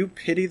said, you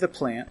pity the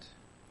plant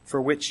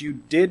for which you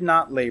did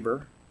not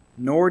labor,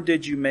 nor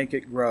did you make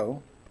it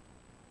grow,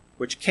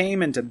 which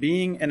came into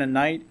being in a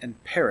night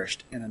and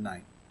perished in a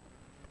night.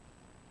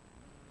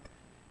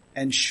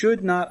 And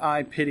should not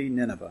I pity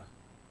Nineveh,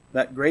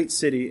 that great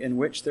city in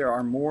which there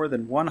are more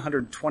than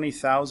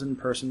 120,000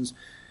 persons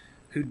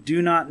who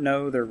do not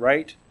know their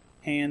right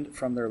hand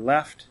from their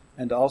left,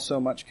 and also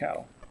much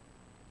cattle?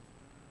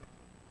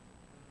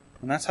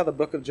 And that's how the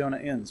book of Jonah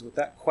ends, with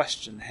that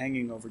question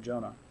hanging over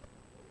Jonah.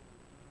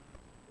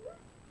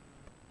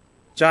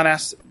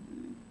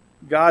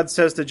 God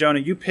says to Jonah,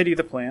 you pity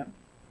the plant.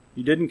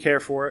 You didn't care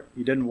for it.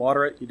 You didn't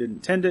water it. You didn't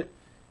tend it.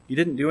 You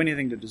didn't do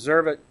anything to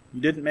deserve it.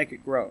 You didn't make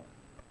it grow.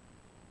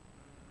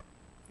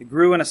 It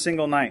grew in a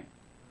single night,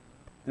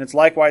 and it's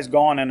likewise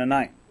gone in a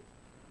night.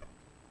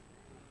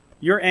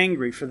 You're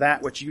angry for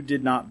that which you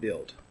did not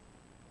build.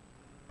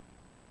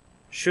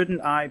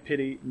 Shouldn't I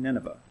pity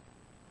Nineveh,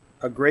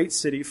 a great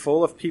city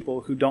full of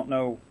people who don't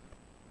know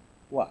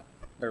what?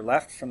 Their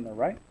left from their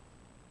right?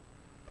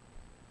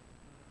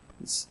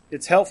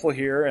 It's helpful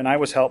here, and I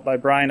was helped by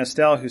Brian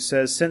Estelle, who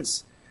says,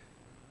 since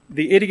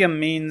the idiom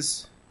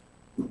means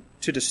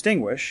to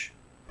distinguish,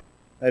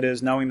 that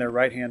is, knowing their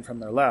right hand from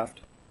their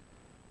left,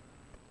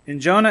 in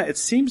Jonah, it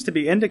seems to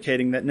be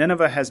indicating that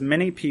Nineveh has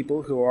many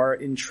people who are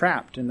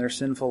entrapped in their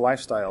sinful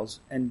lifestyles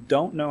and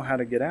don't know how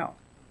to get out.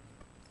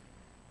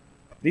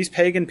 These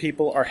pagan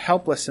people are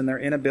helpless in their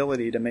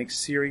inability to make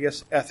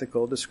serious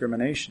ethical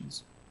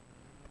discriminations.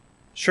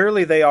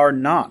 Surely they are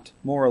not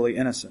morally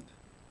innocent.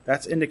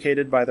 That's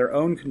indicated by their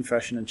own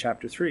confession in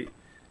chapter 3,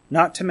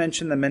 not to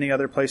mention the many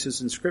other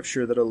places in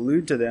Scripture that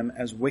allude to them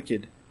as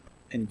wicked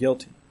and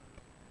guilty.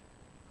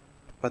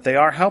 But they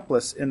are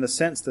helpless in the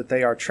sense that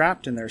they are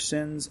trapped in their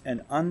sins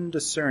and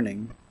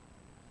undiscerning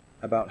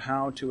about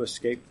how to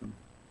escape them.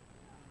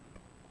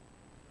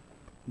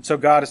 And so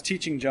God is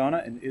teaching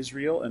Jonah and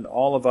Israel and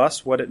all of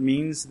us what it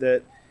means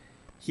that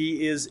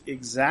he is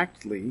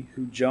exactly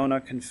who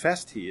Jonah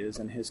confessed he is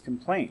in his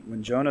complaint,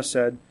 when Jonah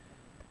said,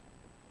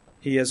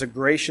 he is a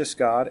gracious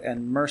God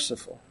and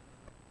merciful,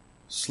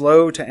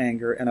 slow to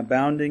anger and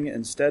abounding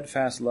in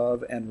steadfast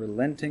love and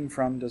relenting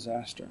from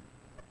disaster.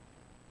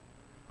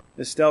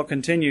 Estelle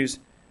continues,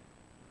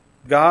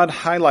 God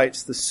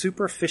highlights the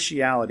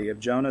superficiality of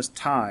Jonah's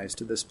ties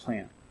to this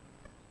plant.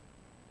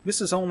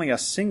 This is only a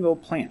single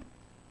plant,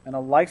 and a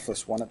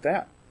lifeless one at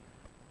that.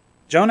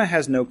 Jonah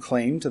has no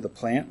claim to the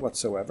plant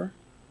whatsoever.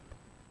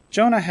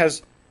 Jonah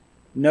has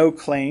no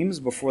claims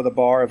before the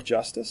bar of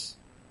justice.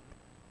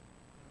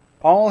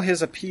 All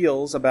his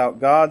appeals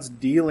about God's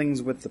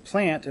dealings with the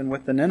plant and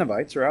with the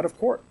Ninevites are out of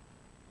court.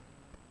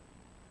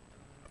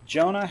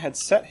 Jonah had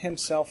set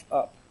himself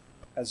up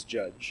as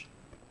judge.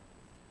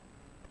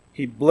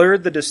 He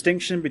blurred the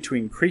distinction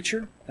between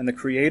creature and the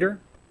Creator.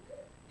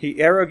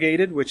 He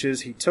arrogated, which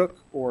is he took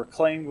or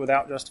claimed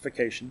without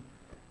justification,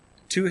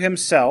 to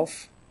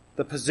himself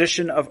the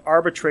position of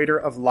arbitrator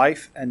of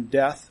life and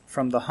death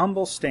from the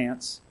humble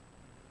stance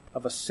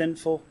of a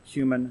sinful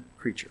human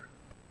creature.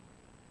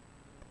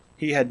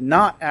 He had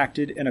not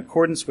acted in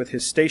accordance with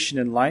his station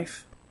in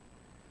life.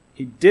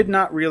 He did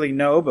not really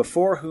know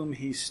before whom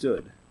he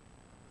stood.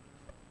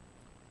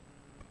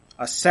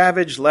 A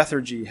savage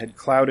lethargy had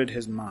clouded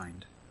his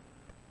mind.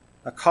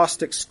 A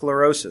caustic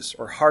sclerosis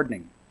or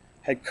hardening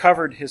had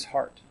covered his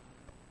heart.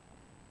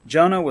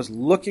 Jonah was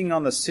looking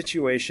on the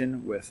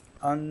situation with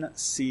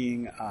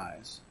unseeing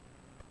eyes.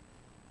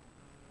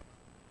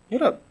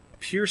 What a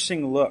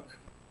piercing look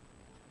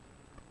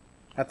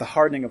at the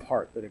hardening of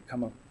heart that had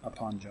come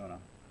upon Jonah.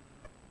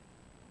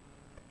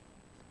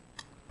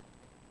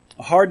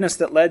 A hardness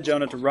that led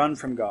Jonah to run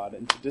from God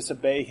and to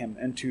disobey him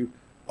and to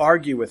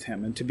argue with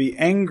him and to be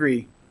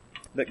angry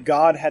that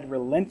God had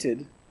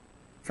relented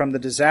from the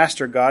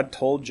disaster God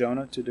told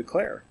Jonah to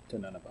declare to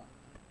Nineveh,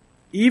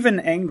 even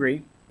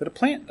angry that a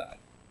plant died.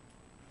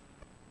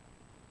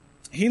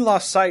 He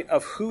lost sight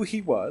of who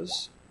he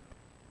was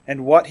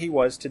and what he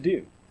was to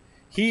do.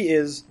 He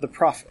is the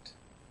prophet,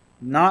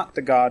 not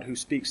the God who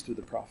speaks through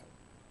the prophet.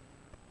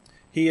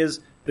 He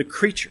is the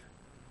creature,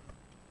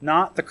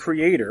 not the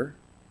creator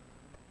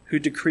who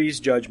decrees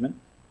judgment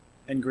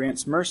and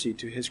grants mercy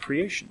to his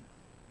creation.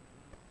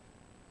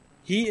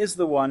 He is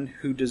the one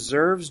who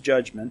deserves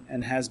judgment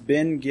and has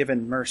been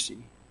given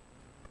mercy,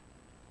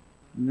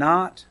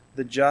 not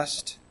the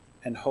just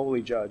and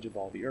holy judge of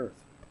all the earth.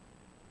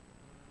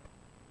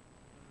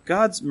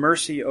 God's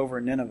mercy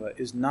over Nineveh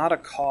is not a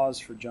cause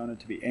for Jonah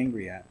to be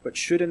angry at, but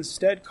should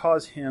instead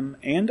cause him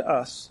and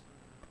us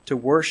to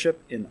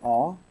worship in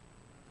awe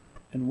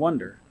and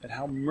wonder at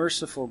how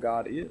merciful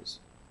God is.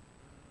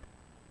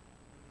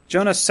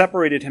 Jonah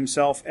separated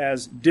himself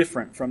as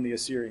different from the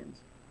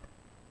Assyrians,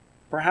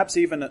 perhaps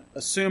even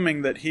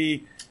assuming that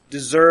he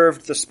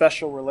deserved the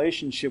special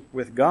relationship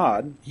with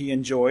God he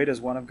enjoyed as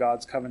one of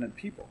God's covenant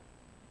people.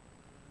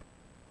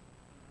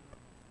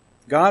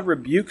 God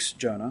rebukes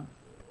Jonah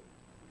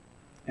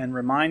and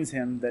reminds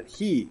him that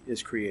he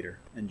is creator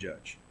and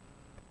judge,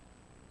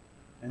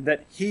 and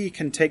that he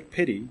can take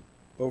pity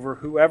over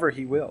whoever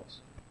he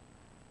wills.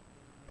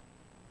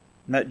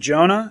 And that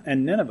Jonah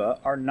and Nineveh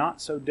are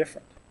not so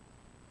different.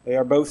 They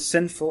are both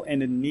sinful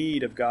and in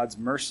need of God's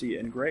mercy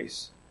and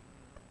grace.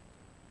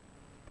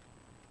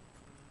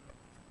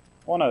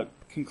 I want to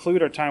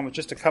conclude our time with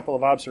just a couple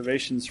of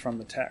observations from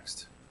the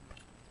text.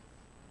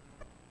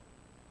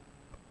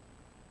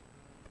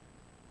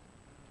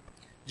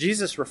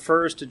 Jesus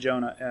refers to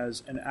Jonah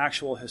as an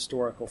actual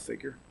historical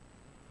figure.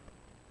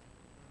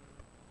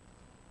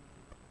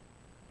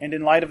 And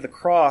in light of the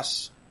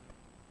cross,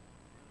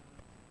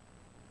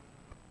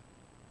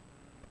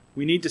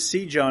 we need to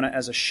see Jonah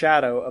as a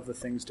shadow of the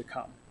things to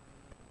come.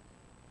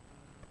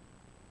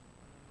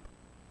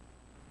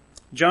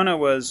 Jonah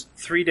was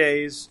 3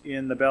 days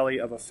in the belly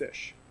of a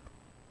fish.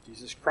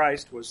 Jesus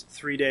Christ was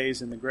 3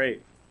 days in the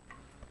grave.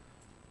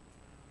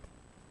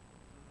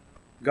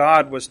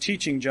 God was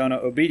teaching Jonah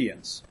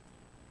obedience.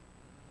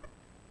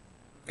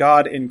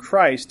 God in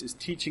Christ is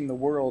teaching the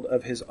world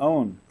of his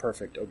own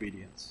perfect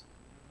obedience.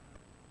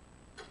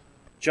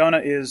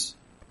 Jonah is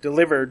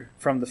delivered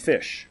from the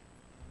fish.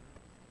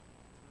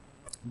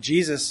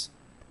 Jesus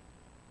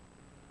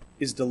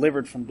is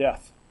delivered from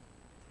death.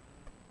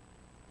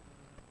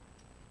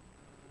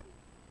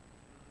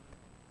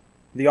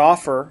 The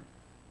offer,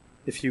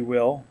 if you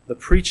will, the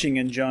preaching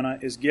in Jonah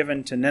is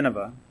given to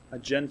Nineveh, a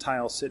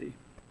Gentile city.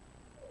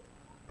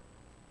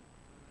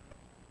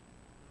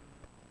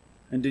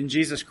 And in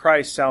Jesus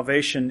Christ,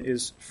 salvation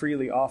is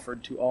freely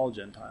offered to all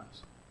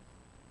Gentiles.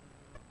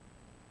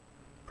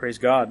 Praise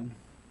God,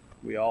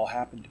 we all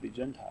happen to be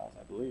Gentiles,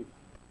 I believe.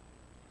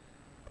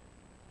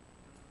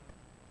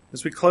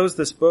 As we close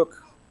this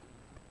book,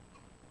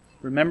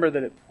 remember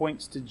that it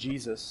points to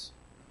Jesus,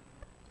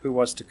 who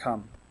was to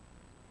come.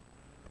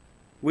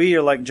 We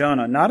are like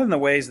Jonah, not in the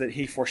ways that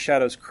he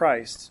foreshadows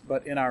Christ,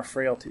 but in our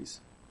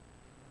frailties,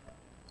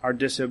 our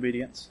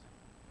disobedience,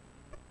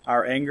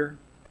 our anger,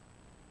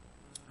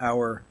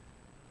 our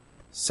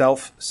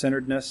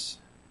self-centeredness.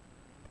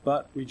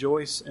 But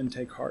rejoice and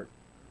take heart.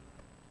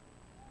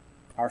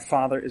 Our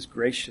Father is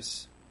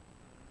gracious.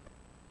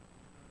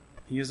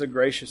 He is a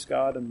gracious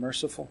God and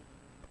merciful,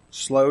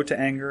 slow to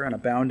anger and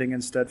abounding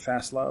in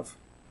steadfast love.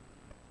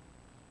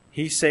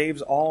 He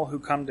saves all who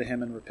come to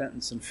him in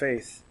repentance and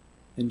faith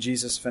in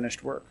Jesus'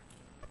 finished work.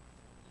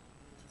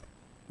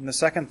 And the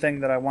second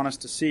thing that I want us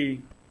to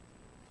see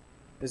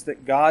is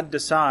that God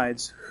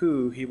decides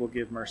who he will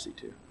give mercy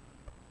to.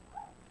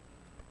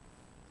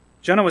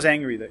 Jonah was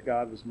angry that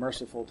God was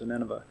merciful to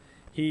Nineveh.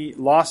 He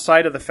lost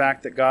sight of the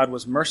fact that God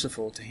was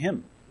merciful to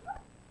him.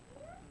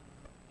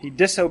 He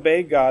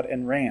disobeyed God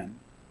and ran.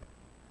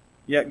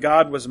 Yet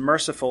God was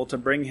merciful to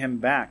bring him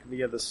back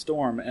via the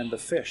storm and the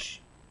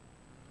fish.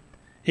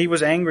 He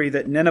was angry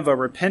that Nineveh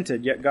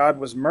repented, yet God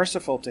was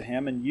merciful to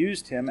him and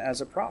used him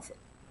as a prophet.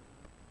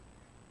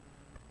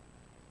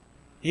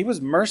 He was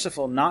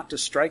merciful not to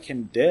strike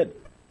him dead.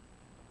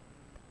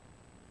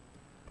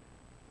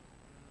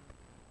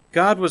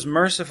 God was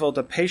merciful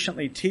to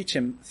patiently teach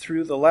him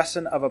through the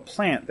lesson of a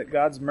plant that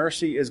God's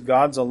mercy is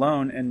God's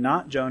alone and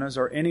not Jonah's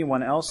or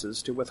anyone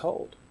else's to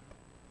withhold.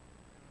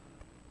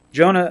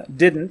 Jonah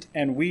didn't,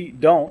 and we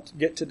don't,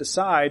 get to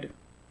decide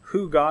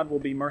who God will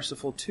be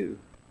merciful to.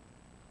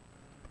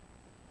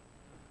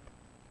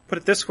 Put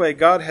it this way,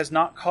 God has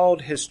not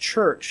called his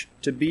church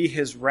to be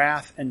his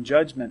wrath and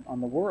judgment on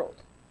the world.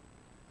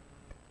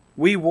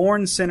 We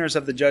warn sinners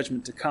of the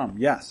judgment to come,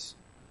 yes,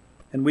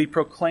 and we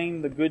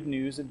proclaim the good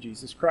news of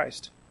Jesus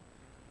Christ.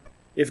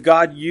 If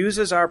God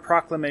uses our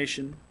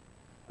proclamation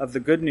of the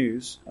good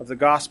news of the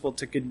gospel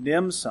to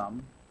condemn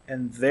some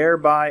and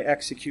thereby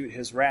execute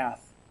his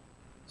wrath,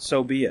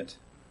 so be it.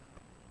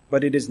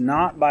 But it is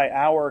not by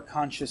our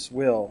conscious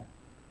will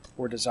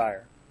or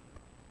desire.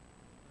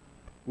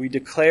 We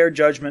declare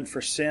judgment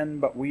for sin,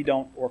 but we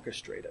don't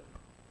orchestrate it.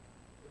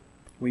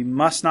 We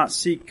must not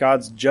seek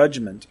God's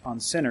judgment on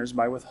sinners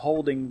by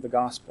withholding the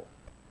gospel.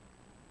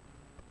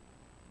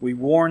 We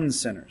warn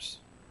sinners.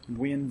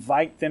 We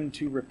invite them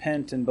to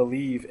repent and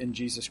believe in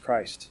Jesus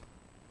Christ.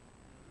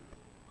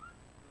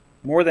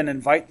 More than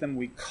invite them,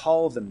 we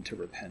call them to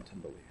repent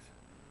and believe.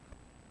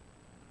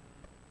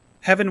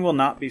 Heaven will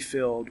not be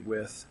filled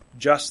with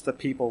just the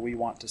people we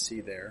want to see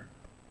there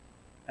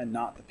and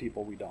not the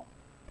people we don't.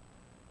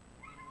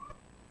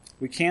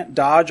 We can't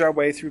dodge our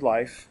way through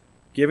life,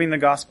 giving the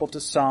gospel to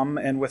some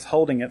and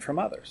withholding it from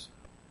others.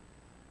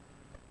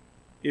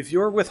 If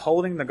you're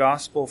withholding the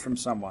gospel from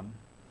someone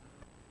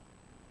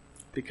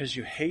because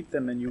you hate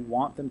them and you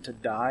want them to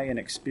die and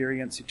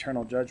experience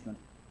eternal judgment,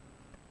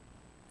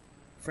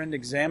 friend,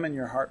 examine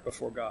your heart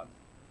before God.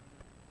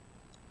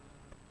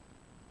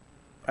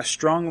 I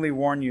strongly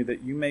warn you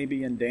that you may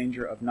be in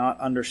danger of not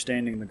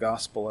understanding the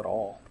gospel at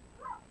all,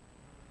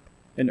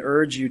 and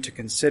urge you to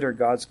consider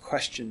God's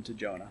question to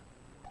Jonah.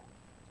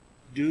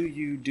 Do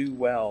you do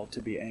well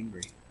to be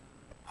angry?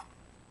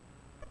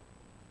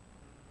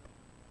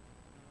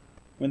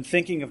 When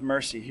thinking of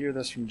mercy, hear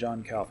this from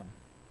John Calvin.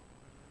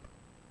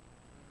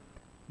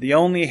 The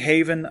only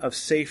haven of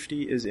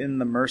safety is in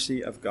the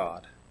mercy of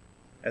God,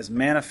 as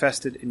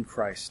manifested in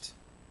Christ,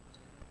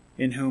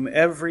 in whom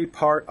every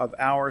part of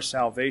our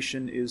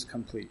salvation is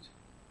complete.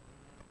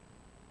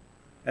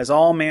 As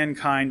all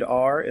mankind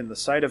are, in the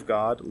sight of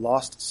God,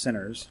 lost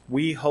sinners,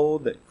 we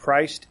hold that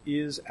Christ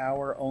is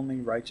our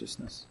only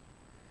righteousness,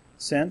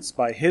 since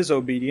by his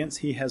obedience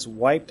he has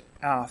wiped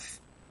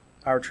off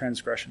our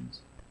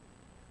transgressions.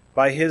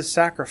 By his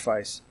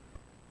sacrifice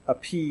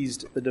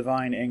appeased the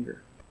divine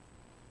anger.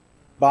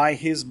 By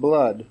his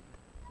blood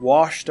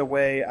washed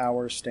away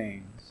our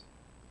stains.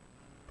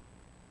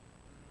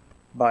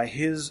 By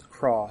his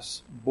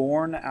cross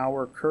borne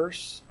our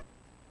curse,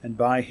 and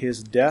by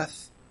his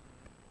death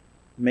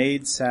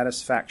made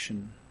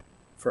satisfaction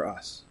for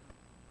us.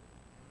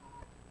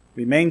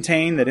 We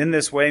maintain that in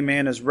this way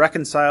man is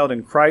reconciled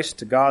in Christ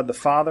to God the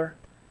Father,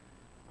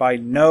 by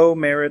no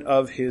merit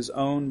of his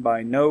own,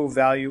 by no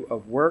value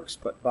of works,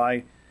 but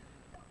by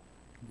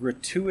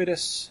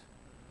gratuitous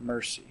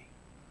mercy.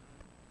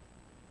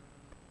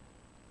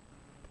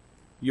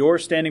 Your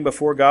standing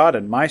before God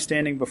and my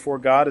standing before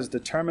God is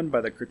determined by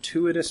the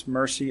gratuitous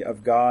mercy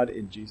of God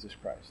in Jesus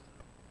Christ.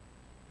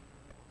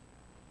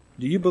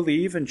 Do you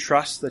believe and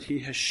trust that he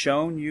has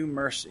shown you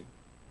mercy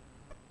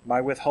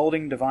by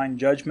withholding divine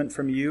judgment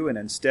from you and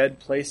instead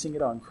placing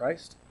it on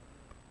Christ?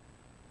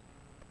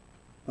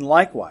 And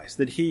likewise,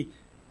 that he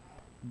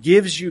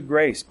gives you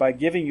grace by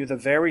giving you the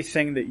very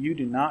thing that you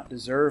do not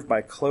deserve,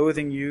 by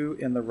clothing you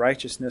in the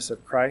righteousness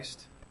of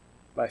Christ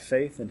by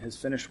faith in his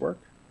finished work?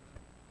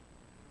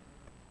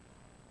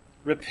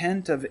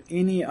 Repent of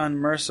any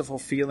unmerciful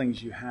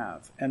feelings you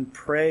have and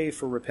pray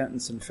for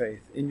repentance and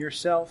faith in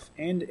yourself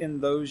and in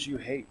those you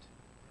hate.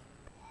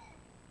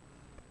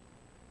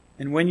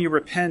 And when you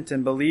repent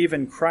and believe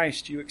in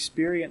Christ, you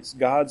experience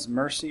God's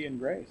mercy and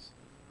grace.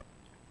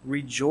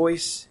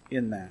 Rejoice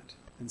in that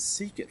and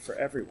seek it for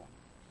everyone.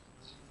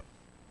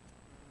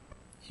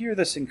 Hear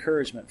this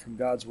encouragement from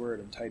God's word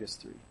in Titus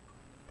 3.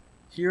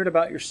 Hear it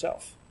about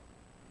yourself.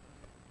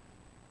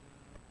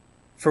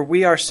 For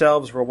we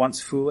ourselves were once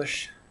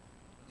foolish,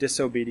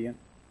 disobedient,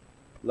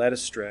 led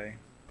astray,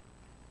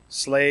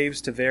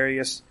 slaves to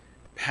various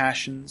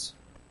passions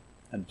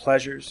and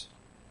pleasures,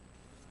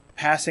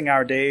 passing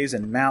our days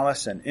in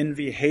malice and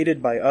envy,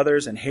 hated by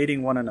others and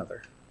hating one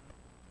another.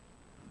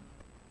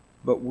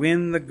 But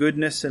when the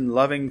goodness and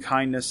loving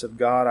kindness of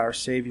God our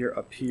Savior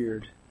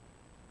appeared,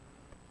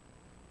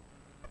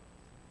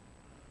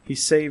 he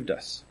saved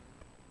us,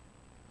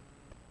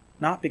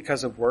 not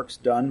because of works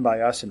done by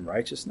us in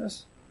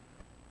righteousness,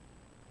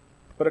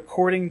 but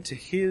according to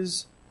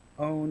his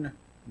own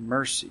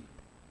mercy,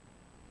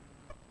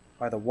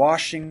 by the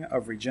washing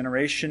of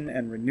regeneration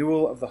and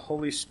renewal of the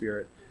Holy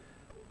Spirit,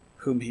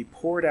 whom he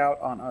poured out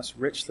on us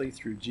richly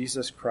through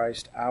Jesus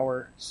Christ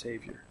our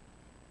Savior,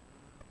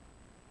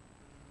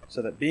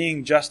 so that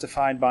being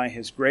justified by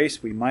his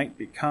grace we might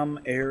become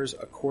heirs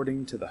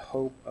according to the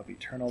hope of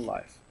eternal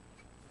life.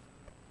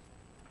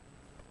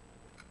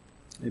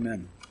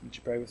 Amen. Would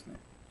you pray with me?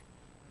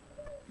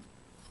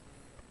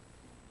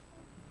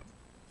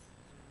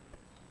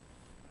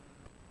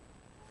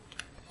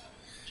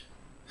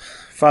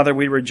 Father,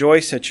 we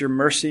rejoice at your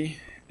mercy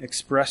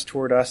expressed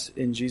toward us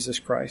in Jesus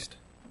Christ.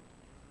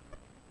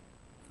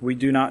 We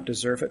do not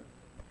deserve it.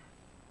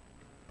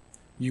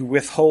 You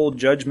withhold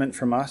judgment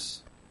from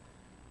us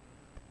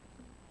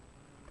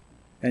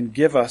and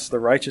give us the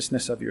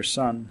righteousness of your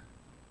Son.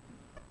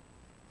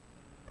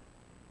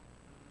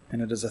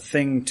 And it is a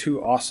thing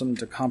too awesome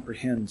to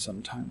comprehend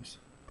sometimes.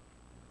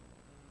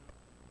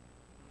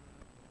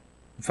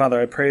 Father,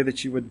 I pray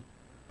that you would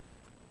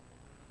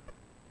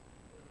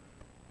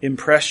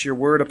impress your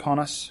word upon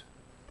us,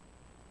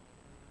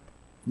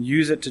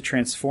 use it to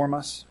transform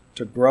us,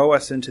 to grow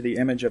us into the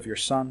image of your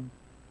Son,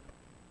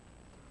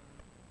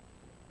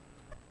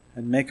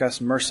 and make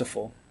us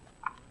merciful,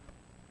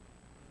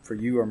 for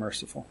you are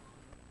merciful.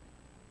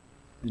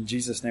 In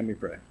Jesus' name we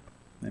pray.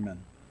 Amen.